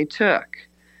everything they took,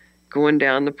 going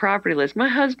down the property list. My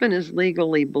husband is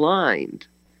legally blind.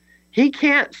 He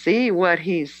can't see what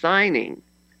he's signing.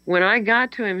 When I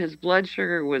got to him, his blood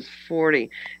sugar was 40.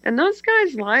 And those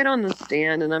guys lied on the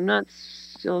stand, and I'm not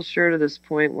still sure to this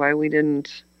point why we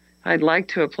didn't. I'd like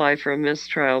to apply for a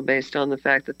mistrial based on the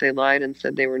fact that they lied and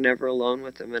said they were never alone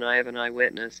with him, and I have an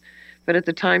eyewitness. But at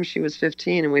the time, she was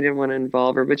 15, and we didn't want to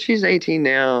involve her. But she's 18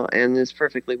 now and is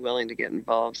perfectly willing to get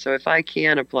involved. So if I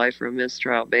can apply for a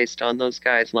mistrial based on those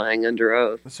guys lying under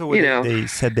oath, so they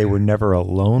said they were never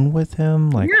alone with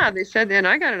him. Yeah, they said, and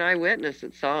I got an eyewitness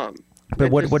that saw him.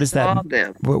 But what is that?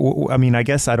 I mean, I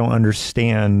guess I don't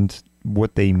understand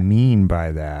what they mean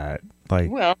by that.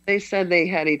 Well, they said they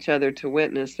had each other to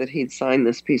witness that he'd signed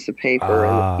this piece of paper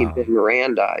and that he'd been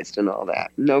Mirandized and all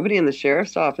that. Nobody in the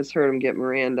sheriff's office heard him get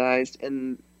Mirandized,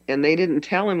 and they didn't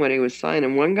tell him what he was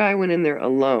signing. One guy went in there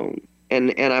alone,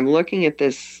 and I'm looking at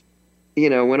this,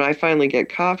 when I finally get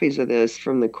copies of this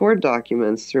from the court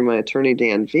documents through my attorney,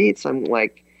 Dan Vietz, I'm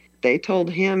like, they told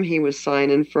him he was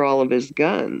signing for all of his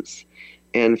guns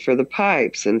and for the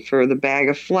pipes and for the bag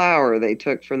of flour they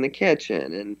took from the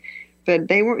kitchen, but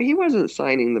he wasn't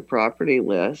signing the property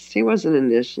list. He wasn't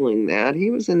initialing that.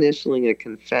 He was initialing a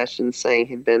confession saying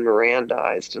he'd been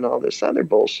Mirandized and all this other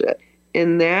bullshit.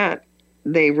 In that,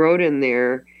 they wrote in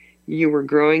there, you were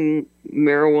growing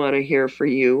marijuana here for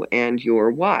you and your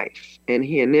wife. And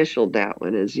he initialed that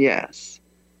one as yes.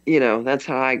 That's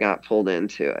how I got pulled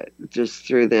into it, just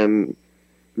through them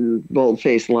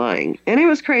bold-faced lying. And it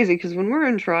was crazy because when we're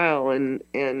in trial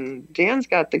and Dan's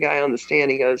got the guy on the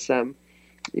stand, he goes,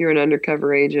 you're an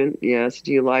undercover agent? Yes.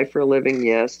 Do you lie for a living?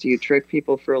 Yes. Do you trick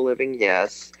people for a living?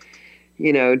 Yes.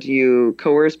 Do you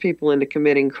coerce people into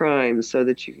committing crimes so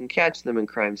that you can catch them in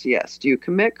crimes? Yes. Do you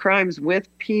commit crimes with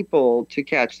people to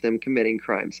catch them committing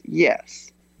crimes?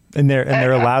 Yes. And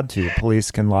they're allowed to. Police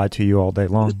can lie to you all day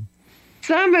long.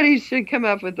 Somebody should come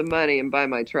up with the money and buy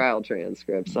my trial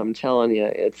transcripts. I'm telling you,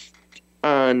 it's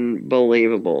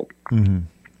unbelievable. Mm-hmm.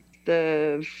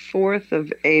 The 4th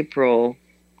of April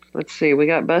let's see, we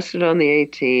got busted on the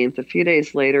 18th. A few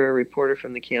days later, a reporter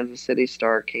from the Kansas City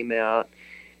Star came out,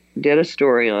 did a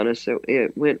story on us.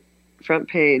 It went front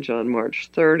page on March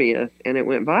 30th, and it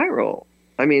went viral.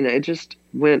 I mean, it just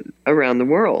went around the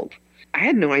world. I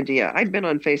had no idea. I'd been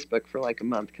on Facebook for like a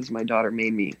month because my daughter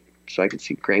made me so I could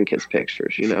see grandkids'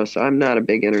 pictures, so I'm not a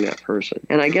big internet person.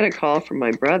 And I get a call from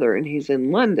my brother, and he's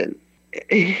in London.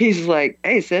 He's like,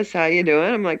 "Hey, sis, how you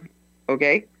doing?" I'm like,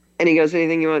 "Okay." And he goes,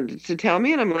 "Anything you want to tell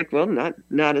me?" And I'm like, "Well,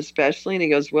 not especially." And he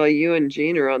goes, "Well, you and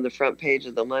Jean are on the front page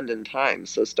of the London Times,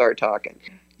 so start talking."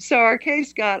 So our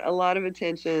case got a lot of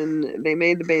attention. They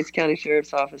made the Bates County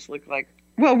Sheriff's Office look like,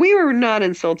 well, we were not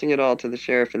insulting at all to the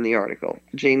sheriff in the article.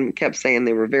 Jean kept saying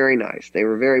they were very nice. They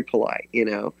were very polite,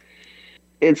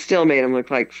 It still made them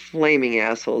look like flaming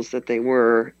assholes that they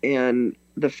were. And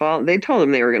they told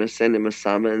him they were going to send him a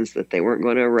summons, that they weren't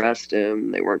going to arrest him.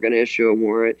 They weren't going to issue a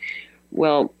warrant.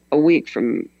 Well, a week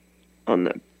from on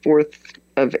the 4th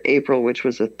of April, which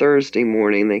was a Thursday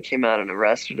morning, they came out and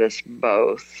arrested us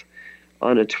both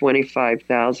on a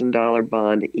 $25,000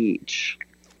 bond each.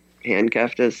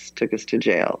 Handcuffed us, took us to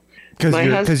jail.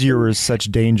 Because you were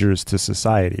such dangers to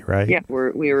society, right? Yeah,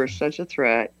 we were such a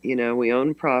threat. We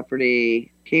owned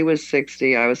property. He was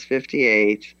 60, I was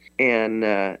 58, and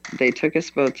they took us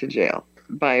both to jail.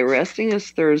 By arresting us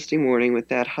Thursday morning with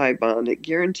that high bond, it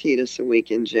guaranteed us a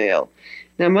week in jail.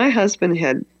 Now, my husband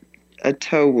had a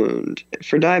toe wound.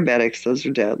 For diabetics, those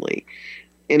are deadly.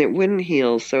 And it wouldn't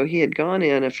heal, so he had gone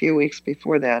in a few weeks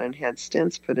before that and had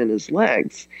stents put in his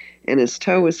legs, and his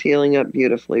toe was healing up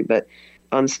beautifully. But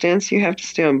on stents, you have to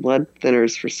stay on blood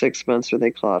thinners for 6 months or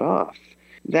they clot off.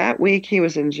 That week he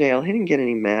was in jail. He didn't get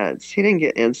any meds. He didn't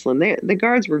get insulin. The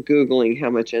guards were Googling how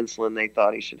much insulin they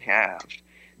thought he should have.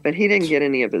 But he didn't get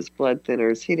any of his blood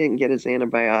thinners. He didn't get his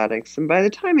antibiotics. And by the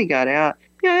time he got out,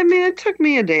 it took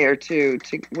me a day or two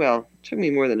it took me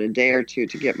more than a day or two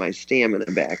to get my stamina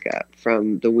back up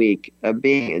from the week of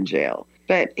being in jail.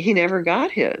 But he never got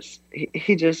his.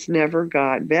 He just never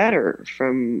got better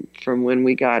from when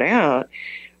we got out.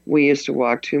 We used to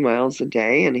walk 2 miles a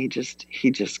day, and he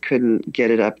just couldn't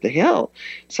get it up the hill.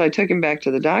 So I took him back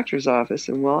to the doctor's office,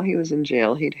 and while he was in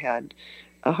jail, he'd had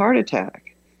a heart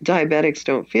attack. Diabetics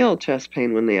don't feel chest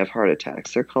pain when they have heart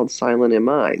attacks. They're called silent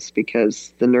MIs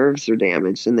because the nerves are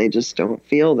damaged and they just don't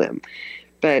feel them.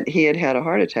 But he had had a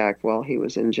heart attack while he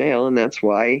was in jail, and that's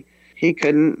why he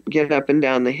couldn't get up and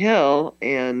down the hill.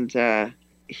 And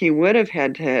he would have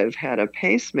had to have had a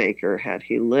pacemaker had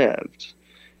he lived.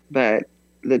 But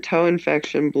the toe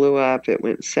infection blew up. It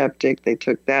went septic. They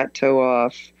took that toe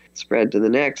off, spread to the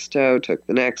next toe, took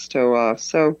the next toe off.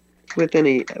 So within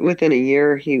a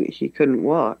year, he couldn't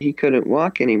walk. He couldn't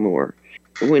walk anymore.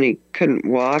 When he couldn't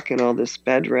walk and all this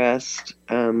bed rest,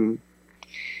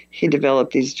 he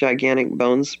developed these gigantic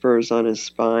bone spurs on his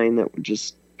spine that would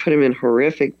just put him in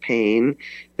horrific pain.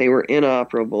 They were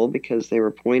inoperable because they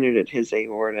were pointed at his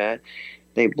aorta.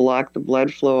 They blocked the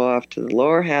blood flow off to the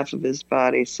lower half of his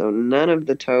body, so none of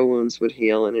the toe wounds would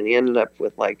heal, and he ended up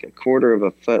with like a quarter of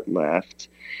a foot left.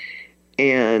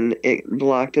 And it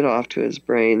blocked it off to his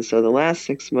brain. So the last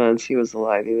 6 months he was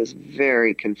alive, he was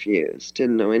very confused.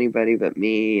 Didn't know anybody but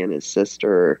me and his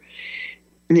sister.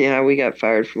 Yeah, we got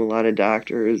fired from a lot of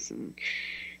doctors. And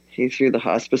he threw the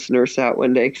hospice nurse out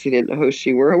one day because he didn't know who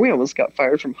she were. We almost got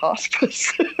fired from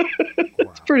hospice.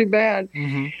 It's pretty bad.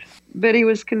 Mm-hmm. But he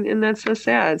was, and that's so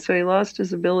sad. So he lost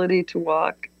his ability to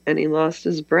walk and he lost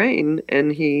his brain.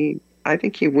 And I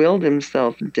think he willed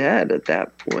himself dead at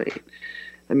that point.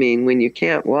 I mean, when you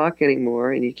can't walk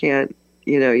anymore and you can't,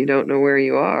 you don't know where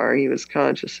you are, he was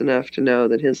conscious enough to know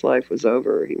that his life was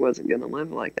over. He wasn't going to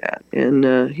live like that.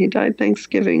 And he died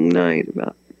Thanksgiving night,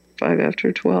 about 5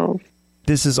 after 12.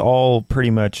 This is all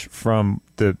pretty much from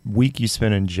the week you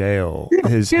spent in jail.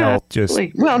 His health just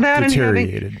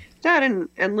deteriorated.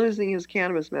 And losing his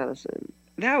cannabis medicine.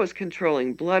 That was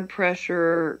controlling blood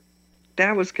pressure.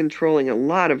 That was controlling a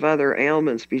lot of other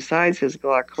ailments besides his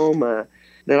glaucoma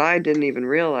that I didn't even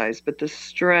realize. But the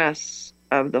stress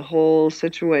of the whole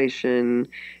situation,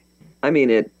 I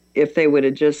mean, if they would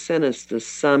have just sent us the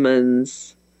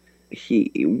summons,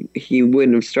 he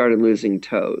wouldn't have started losing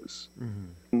toes.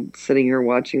 Mm-hmm. Sitting here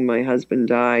watching my husband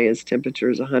die, his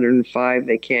temperature is 105.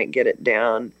 They can't get it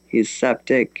down. He's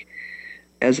septic.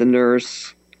 As a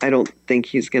nurse, I don't think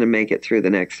he's going to make it through the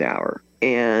next hour.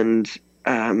 And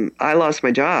I lost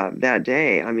my job that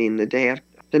day. I mean, the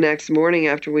next morning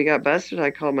after we got busted,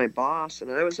 I called my boss,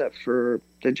 and I was up for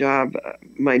the job,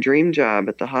 my dream job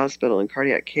at the hospital in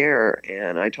cardiac care.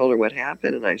 And I told her what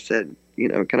happened, and I said,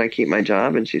 can I keep my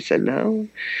job? And she said, no,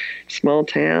 small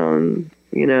town,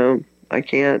 I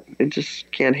can't, it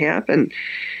just can't happen.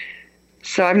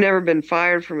 So I've never been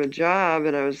fired from a job,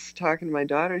 and I was talking to my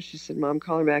daughter, and she said, Mom,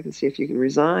 call her back and see if you can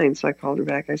resign. So I called her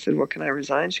back. I said, well, can I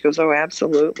resign? She goes, oh,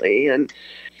 absolutely. And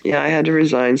yeah, I had to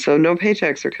resign. So no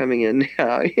paychecks are coming in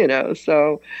now,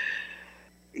 So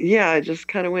yeah, it just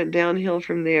kind of went downhill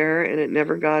from there, and it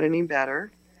never got any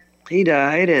better. He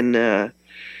died, and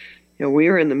we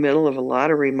were in the middle of a lot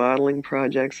of remodeling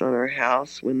projects on our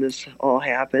house when this all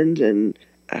happened, and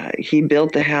he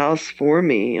built the house for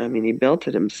me. I mean, he built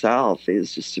it himself. He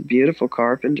was just a beautiful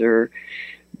carpenter,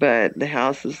 but the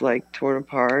house is like torn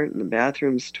apart and the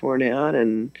bathroom's torn out,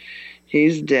 and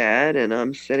he's dead, and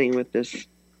I'm sitting with this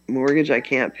mortgage I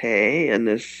can't pay and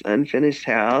this unfinished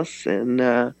house,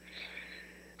 and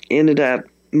ended up,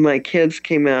 my kids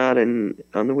came out and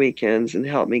on the weekends and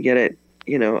helped me get it,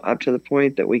 up to the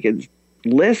point that we could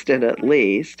list it at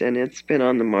least, and it's been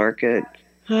on the market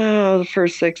the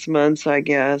first 6 months, I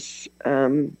guess.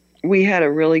 We had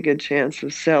a really good chance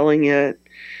of selling it,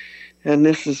 and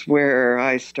this is where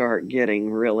I start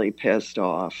getting really pissed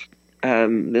off.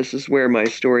 This is where my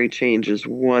story changes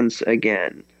once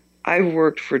again. I've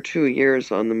worked for 2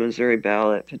 years on the Missouri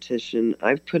ballot petition.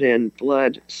 I've put in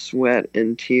blood, sweat,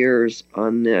 and tears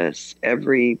on this.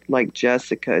 Like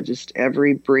Jessica, just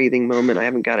every breathing moment. I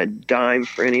haven't got a dime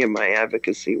for any of my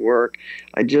advocacy work.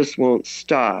 I just won't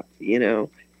stop,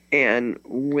 And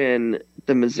when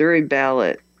the Missouri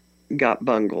ballot got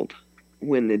bungled,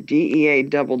 when the DEA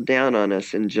doubled down on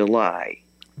us in July,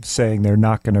 saying they're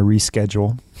not going to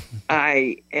reschedule.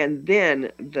 And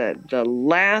then the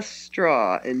last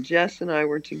straw, and Jess and I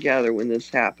were together when this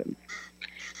happened.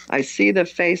 I see the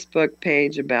Facebook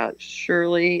page about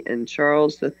Shirley and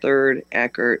Charles III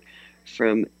Eckert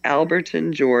from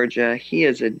Alberton, Georgia. He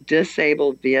is a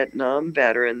disabled Vietnam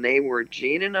veteran. They were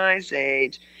Gene and I's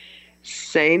age.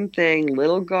 Same thing,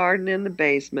 little garden in the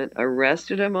basement.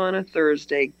 Arrested him on a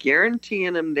Thursday,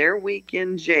 guaranteeing him their week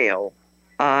in jail.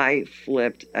 I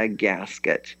flipped a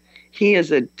gasket. He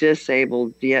is a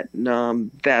disabled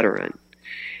Vietnam veteran.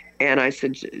 And I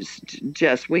said,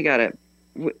 Jess,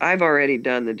 I've already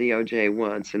done the DOJ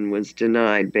once and was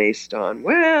denied based on,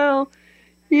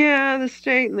 the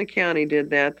state and the county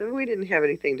did that. Then we didn't have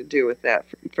anything to do with that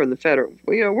from the federal.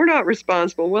 We're not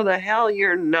responsible. Well, the hell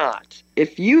you're not.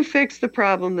 If you fix the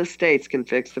problem, the states can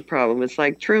fix the problem. It's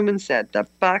like Truman said, the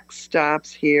buck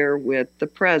stops here with the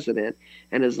president.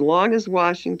 And as long as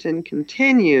Washington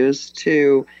continues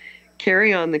to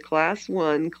carry on the Class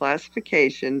 1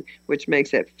 classification, which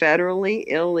makes it federally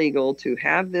illegal to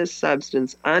have this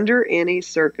substance under any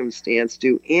circumstance,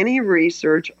 do any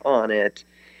research on it,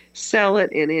 sell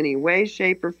it in any way,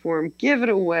 shape, or form, give it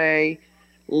away,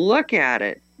 look at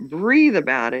it, breathe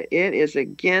about it, it is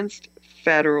against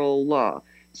federal law.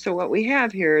 So what we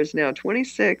have here is now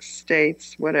 26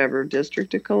 states,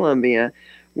 District of Columbia,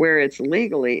 where it's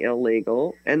legally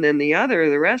illegal, and then the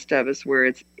rest of us, where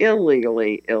it's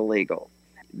illegally illegal.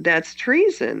 That's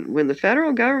treason. When the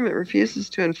federal government refuses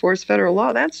to enforce federal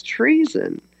law, that's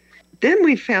treason. Then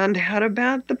we found out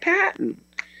about the patent,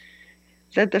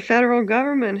 that the federal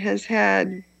government has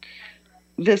had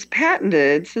this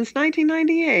patented since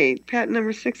 1998, patent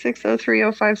number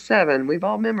 6603057. We've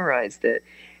all memorized it.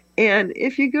 And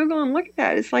if you Google and look at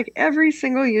that, it's like every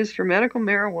single use for medical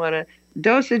marijuana,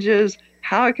 dosages,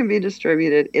 how it can be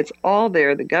distributed, it's all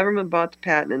there. The government bought the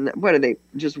patent, and what are they,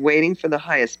 just waiting for the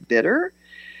highest bidder?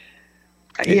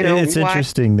 It's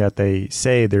interesting that they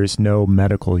say there's no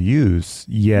medical use,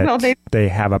 yet they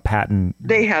have a patent.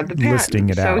 They have the patent. Listing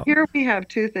it out. So here we have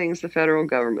two things the federal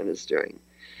government is doing.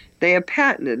 They have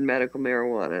patented medical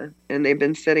marijuana, and they've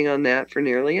been sitting on that for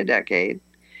nearly a decade.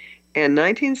 In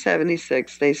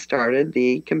 1976, they started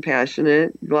the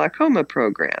Compassionate Glaucoma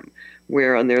Program,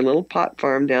 where on their little pot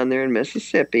farm down there in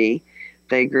Mississippi,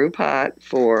 they grew pot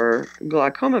for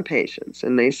glaucoma patients,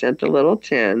 and they sent the little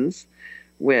tins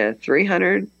with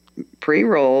 300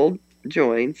 pre-rolled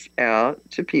joints out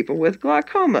to people with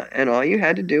glaucoma. And all you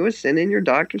had to do was send in your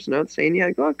doctor's note saying you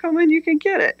had glaucoma and you could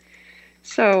get it.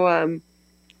 So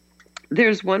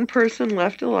there's one person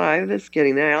left alive that's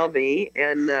getting the LV,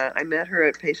 and I met her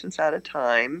at Patients Out of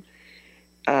Time.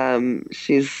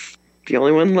 She's the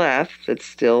only one left that's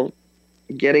still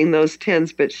getting those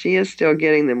tins, but she is still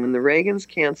getting them. When the Reagans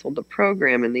canceled the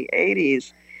program in the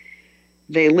 80s,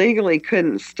 they legally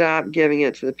couldn't stop giving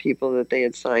it to the people that they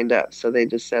had signed up. So they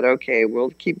just said, okay,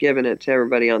 we'll keep giving it to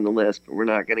everybody on the list, but we're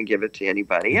not going to give it to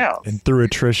anybody else. And through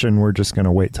attrition, we're just going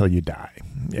to wait till you die.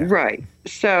 Yeah. Right.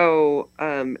 So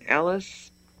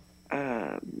Alice,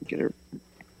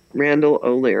 Randall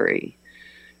O'Leary,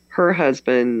 her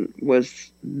husband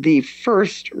was the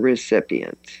first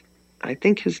recipient. I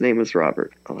think his name was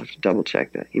Robert. I'll have to double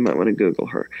check that. You might want to Google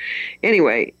her.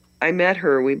 Anyway, I met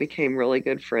her. We became really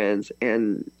good friends.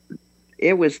 And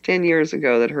it was 10 years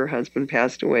ago that her husband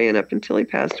passed away. And up until he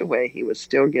passed away, he was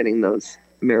still getting those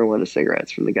marijuana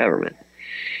cigarettes from the government.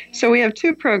 So we have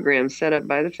two programs set up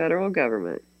by the federal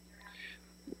government,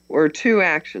 or two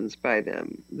actions by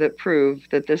them, that prove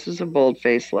that this is a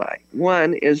bold-faced lie.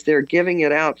 One is they're giving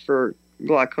it out for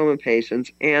glaucoma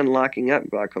patients and locking up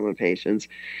glaucoma patients.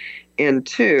 And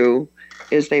two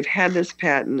is they've had this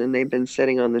patent and they've been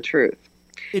sitting on the truth.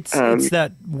 It's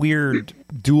that weird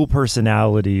dual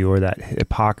personality or that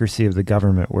hypocrisy of the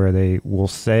government where they will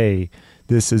say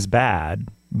this is bad,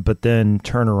 but then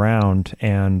turn around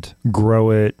and grow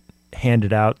it, hand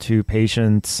it out to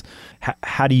patients.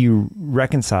 How do you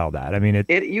reconcile that? I mean,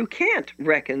 you can't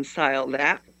reconcile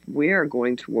that. We are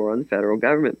going to war on the federal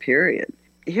government, period.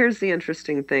 Here's the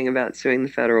interesting thing about suing the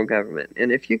federal government.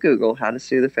 And if you Google how to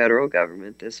sue the federal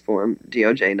government, this form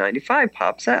DOJ 95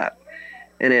 pops up.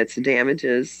 And it's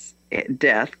damages,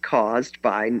 death caused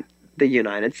by the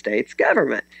United States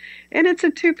government. And it's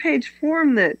a 2-page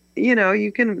form that,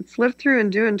 you can flip through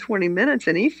and do in 20 minutes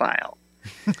in e-file.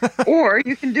 Or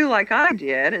you can do like I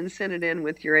did and send it in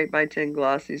with your 8x10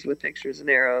 glossies with pictures and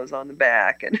arrows on the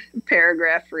back and a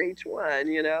paragraph for each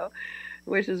one,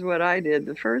 which is what I did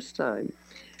the first time.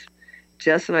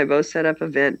 Jess and I both set up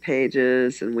event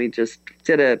pages, and we just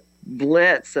did a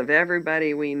blitz of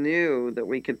everybody we knew that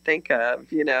we could think of,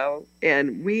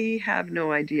 and we have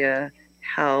no idea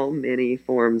how many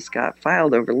forms got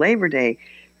filed over Labor Day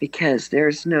because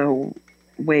there's no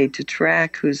way to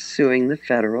track who's suing the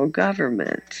federal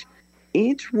government.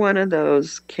 Each one of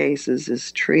those cases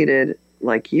is treated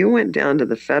like you went down to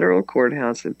the federal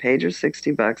courthouse and paid your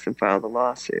 $60 and filed a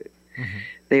lawsuit. Mm-hmm.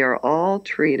 They are all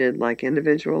treated like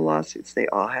individual lawsuits. They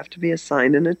all have to be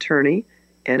assigned an attorney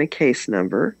and a case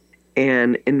number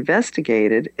and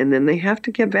investigated, and then they have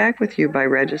to get back with you by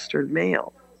registered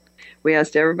mail. We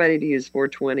asked everybody to use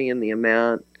 420 in the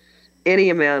amount, any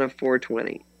amount of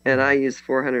 420. And I used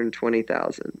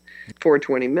 420,000.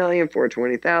 420 million,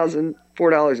 420,000,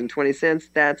 $4.20.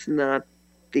 That's not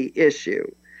the issue.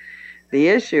 The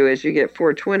issue is you get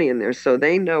 420 in there so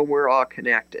they know we're all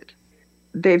connected.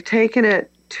 They've taken it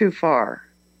too far,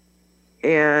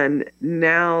 and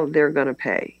now they're going to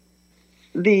pay.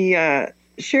 The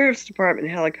Sheriff's Department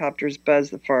helicopters buzz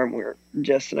the farm where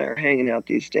Jess and I are hanging out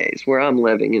these days, where I'm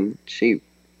living, and she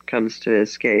comes to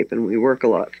Escape, and we work a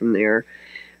lot from there.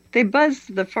 They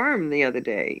buzzed the farm the other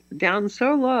day, down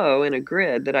so low in a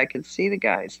grid that I could see the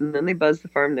guys, and then they buzzed the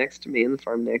farm next to me and the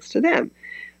farm next to them.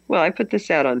 Well, I put this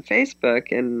out on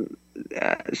Facebook, and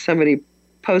somebody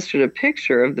posted a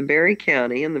picture of the Berry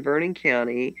County and the Vernon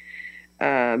County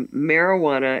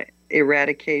marijuana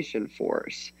eradication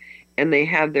force. And they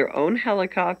have their own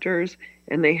helicopters,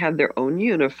 and they have their own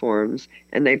uniforms,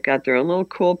 and they've got their own little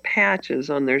cool patches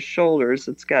on their shoulders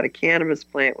that's got a cannabis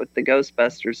plant with the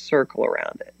Ghostbusters circle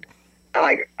around it. I'm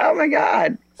like, oh my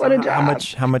God, what a job.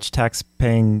 How much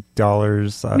tax-paying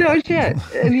dollars? No shit.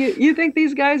 And you think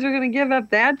these guys are going to give up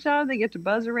that job? They get to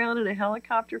buzz around in a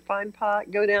helicopter, find pot,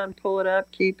 go down, pull it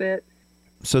up, keep it.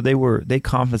 So they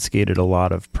confiscated a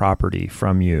lot of property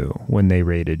from you when they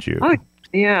raided you. Oh,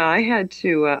 yeah, I had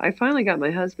to. I finally got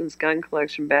my husband's gun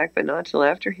collection back, but not till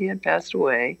after he had passed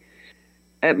away.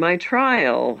 At my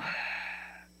trial,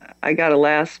 I got a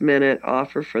last-minute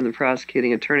offer from the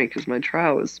prosecuting attorney because my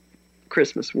trial was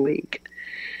Christmas week.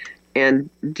 And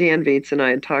Dan Viets and I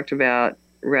had talked about,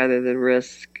 rather than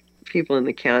risk people in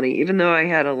the county, even though I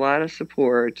had a lot of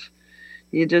support,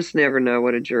 you just never know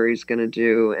what a jury's going to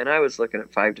do. And I was looking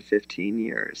at 5 to 15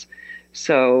 years.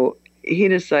 So he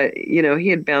decided, he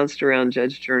had bounced around.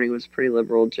 Judge Journey was a pretty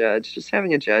liberal judge, just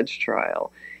having a judge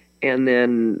trial. And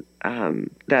then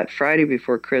that Friday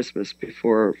before Christmas,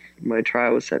 before my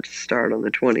trial was set to start on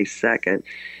the 22nd,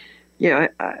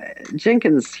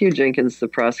 Hugh Jenkins, the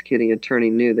prosecuting attorney,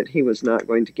 knew that he was not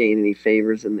going to gain any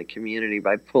favors in the community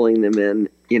by pulling them in,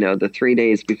 the 3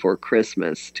 days before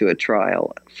Christmas to a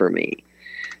trial for me.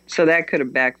 So that could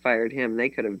have backfired him. They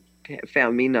could have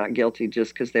found me not guilty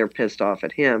just because they're pissed off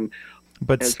at him.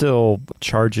 But still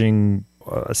charging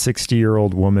a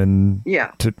 60-year-old woman.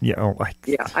 Yeah. Yeah.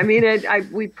 I mean,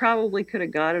 we probably could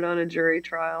have got it on a jury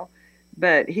trial,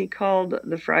 but he called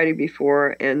the Friday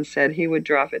before and said he would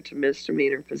drop it to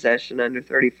misdemeanor possession under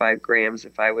 35 grams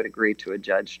if I would agree to a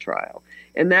judge trial.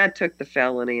 And that took the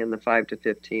felony and the 5 to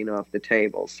 15 off the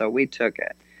table. So we took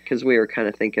it because we were kind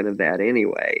of thinking of that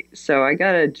anyway. So I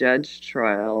got a judge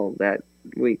trial that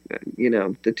week,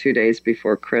 the 2 days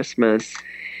before Christmas.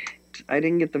 I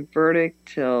didn't get the verdict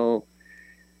till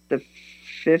the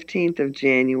 15th of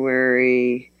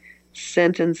January.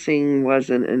 Sentencing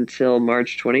wasn't until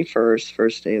March 21st,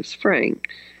 first day of spring.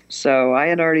 So I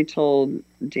had already told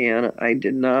Dan I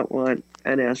did not want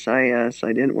an SIS.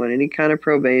 I didn't want any kind of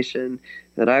probation,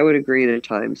 that I would agree to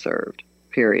time served,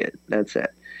 period. That's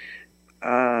it.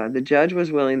 The judge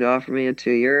was willing to offer me a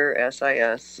 2-year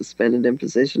SIS, suspended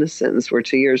imposition of sentence, where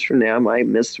 2 years from now my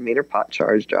misdemeanor pot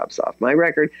charge drops off my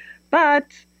record. But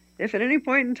if at any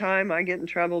point in time I get in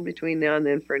trouble between now and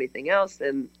then for anything else,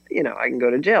 then, I can go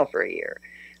to jail for a year.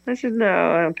 I said, no,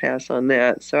 I'll pass on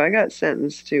that. So I got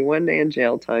sentenced to 1 day in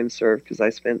jail, time served, because I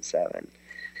spent 7.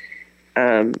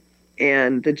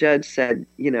 And the judge said,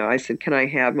 I said, can I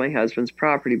have my husband's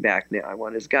property back now? I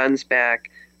want his guns back.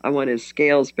 I want his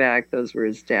scales back. Those were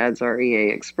his dad's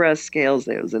REA Express scales.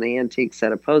 It was an antique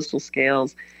set of postal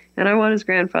scales. And I want his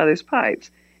grandfather's pipes.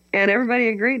 And everybody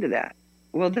agreed to that.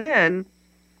 Well, then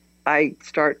I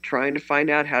start trying to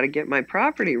find out how to get my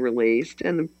property released.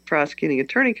 And the prosecuting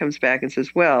attorney comes back and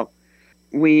says, well,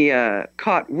 we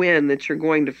caught wind that you're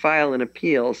going to file an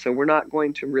appeal, so we're not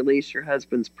going to release your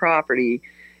husband's property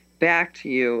back to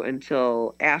you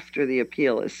until after the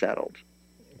appeal is settled.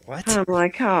 What? I'm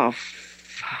like, oh,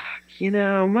 fuck.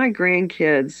 My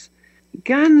grandkids,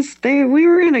 guns, we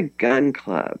were in a gun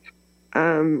club.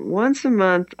 Once a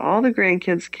month, all the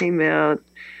grandkids came out,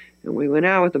 and we went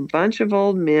out with a bunch of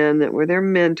old men that were their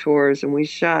mentors, and we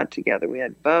shot together. We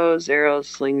had bows, arrows,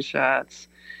 slingshots.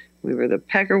 We were the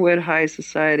Peckerwood High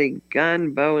Society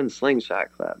Gun, Bow, and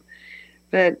Slingshot Club.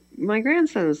 But my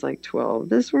grandson was like 12.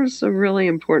 This was a really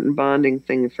important bonding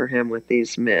thing for him with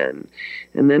these men.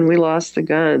 And then we lost the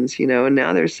guns, and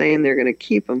now they're saying they're going to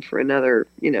keep them for another,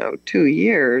 2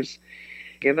 years.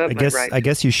 Give up my right. I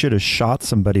guess you should have shot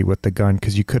somebody with the gun,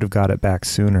 because you could have got it back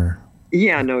sooner.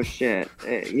 Yeah, no shit.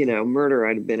 Murder,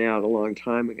 I'd have been out a long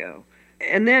time ago.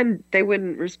 And then they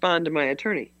wouldn't respond to my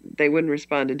attorney. They wouldn't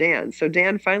respond to Dan. So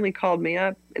Dan finally called me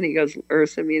up, and he goes, or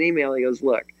sent me an email. He goes,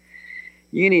 look,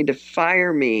 you need to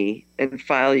fire me and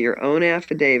file your own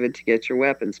affidavit to get your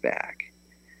weapons back.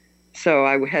 So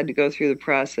I had to go through the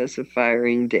process of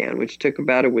firing Dan, which took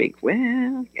about a week.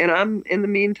 Well, and in the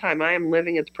meantime, I am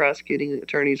living at the prosecuting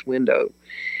attorney's window,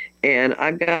 and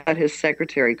I've got his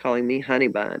secretary calling me honey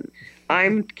bun.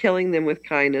 I'm killing them with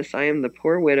kindness. I am the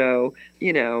poor widow.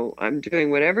 I'm doing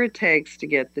whatever it takes to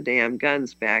get the damn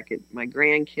guns back. My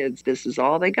grandkids, this is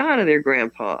all they got of their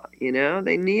grandpa.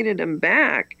 They needed them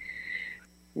back.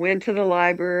 Went to the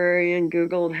library and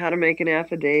Googled how to make an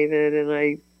affidavit, and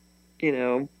I,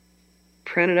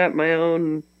 printed up my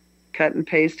own, cut and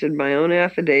pasted my own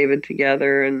affidavit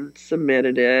together and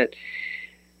submitted it.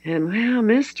 And, well,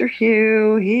 Mr.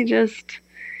 Hugh, he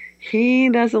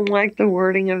doesn't like the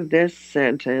wording of this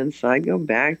sentence. I go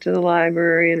back to the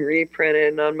library and reprint it,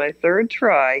 and on my 3rd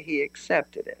try, he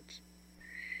accepted it.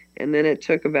 And then it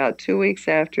took about 2 weeks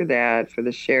after that for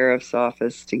the sheriff's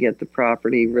office to get the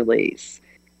property release.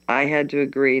 I had to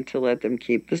agree to let them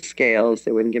keep the scales.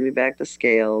 They wouldn't give me back the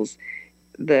scales.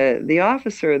 The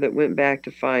officer that went back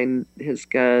to find his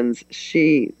guns,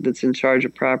 that's in charge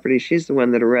of property, she's the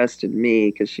one that arrested me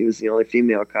because she was the only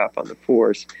female cop on the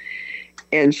force.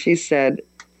 And she said,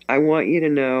 I want you to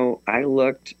know I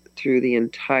looked through the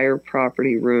entire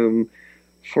property room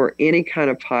for any kind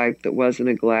of pipe that wasn't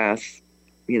a glass,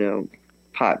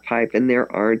 pot pipe, and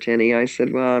there aren't any. I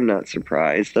said, well, I'm not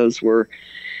surprised. Those were,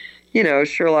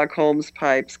 Sherlock Holmes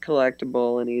pipes,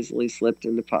 collectible and easily slipped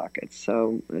into pockets.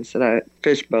 So I said,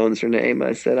 Fishbone's her name.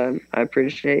 I said, I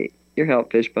appreciate your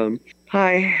help, Fishbone.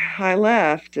 I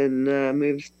left and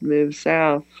moved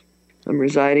south. I'm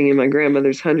residing in my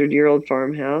grandmother's 100-year-old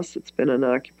farmhouse. It's been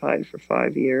unoccupied for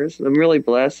 5 years. And I'm really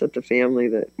blessed that the family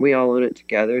that we all own it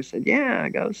together said, yeah,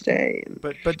 go stay.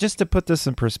 But just to put this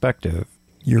in perspective,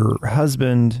 your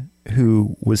husband,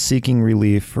 who was seeking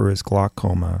relief for his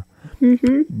glaucoma,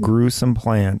 grew some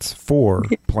plants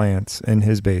in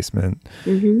his basement,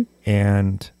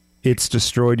 and it's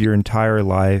destroyed your entire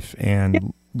life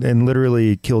and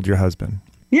literally killed your husband.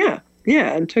 Yeah,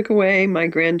 and took away my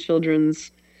grandchildren's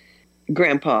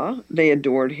grandpa. They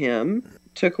adored him.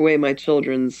 Took away my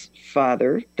children's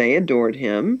father. They adored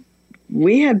him.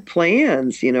 We had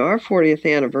plans. Our 40th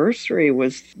anniversary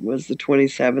was the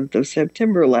 27th of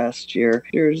September last year.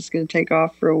 We were just going to take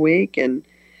off for a week and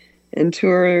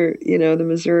tour, the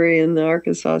Missouri and the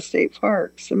Arkansas state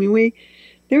parks. I mean,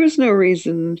 there was no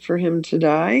reason for him to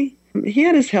die. He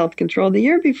had his health controlled. The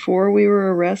year before we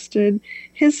were arrested,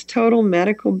 his total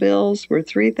medical bills were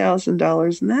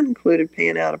 $3,000, and that included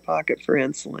paying out of pocket for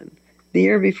insulin. The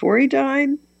year before he died,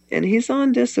 and he's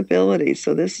on disability,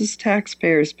 so this is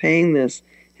taxpayers paying this,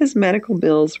 his medical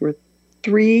bills were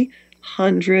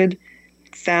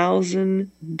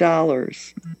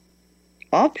 $300,000.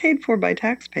 All paid for by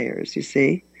taxpayers, you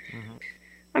see.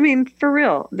 I mean, for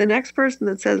real, the next person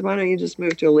that says, why don't you just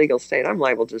move to a legal state? I'm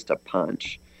liable just to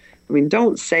punch. I mean,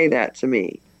 don't say that to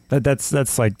me.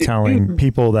 That's like telling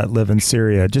people that live in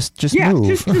Syria, just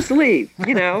move. just leave.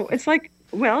 You know, it's like,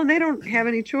 well, and they don't have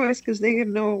any choice because they have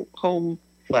no home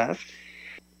left.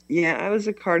 Yeah, I was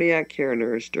a cardiac care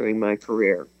nurse during my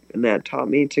career, and that taught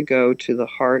me to go to the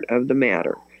heart of the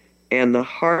matter. And the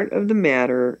heart of the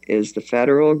matter is the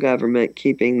federal government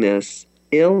keeping this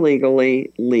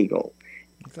illegally legal.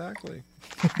 Exactly.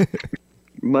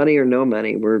 Money or no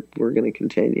money, we're going to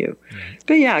continue.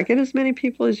 But yeah, get as many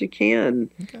people as you can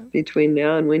between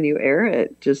now and when you air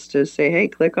it, just to say, hey,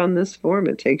 click on this form.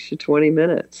 It takes you 20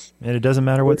 minutes. And it doesn't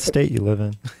matter what state you live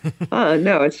in.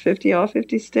 No, it's all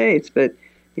 50 states. But,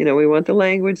 you know, we want the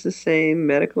language the same,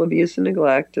 medical abuse and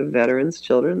neglect of veterans,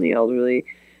 children, the elderly.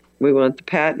 We want the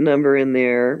patent number in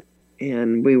there,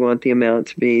 and we want the amount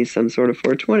to be some sort of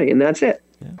 420, and that's it.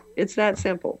 Yeah. It's that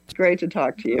simple. It's great to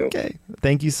talk to you. Okay.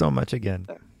 Thank you so much again.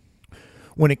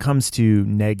 When it comes to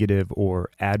negative or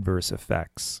adverse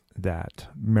effects that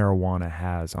marijuana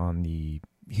has on the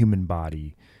human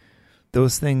body,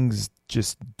 those things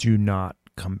just do not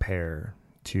compare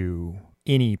to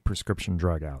any prescription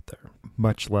drug out there,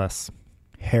 much less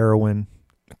heroin,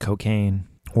 cocaine,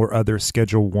 or other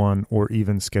Schedule I or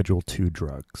even Schedule II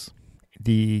drugs.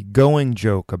 The going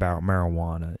joke about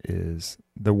marijuana is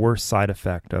the worst side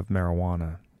effect of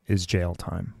marijuana is jail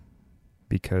time,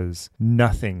 because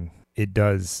nothing it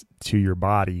does to your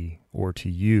body or to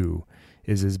you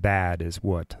is as bad as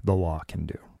what the law can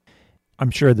do.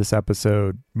 I'm sure this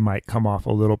episode might come off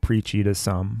a little preachy to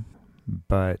some,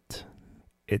 but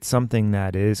it's something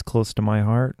that is close to my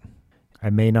heart. I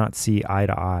may not see eye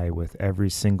to eye with every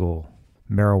single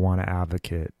marijuana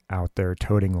advocate out there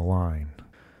toting the line,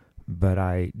 but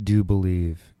I do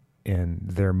believe in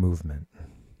their movement.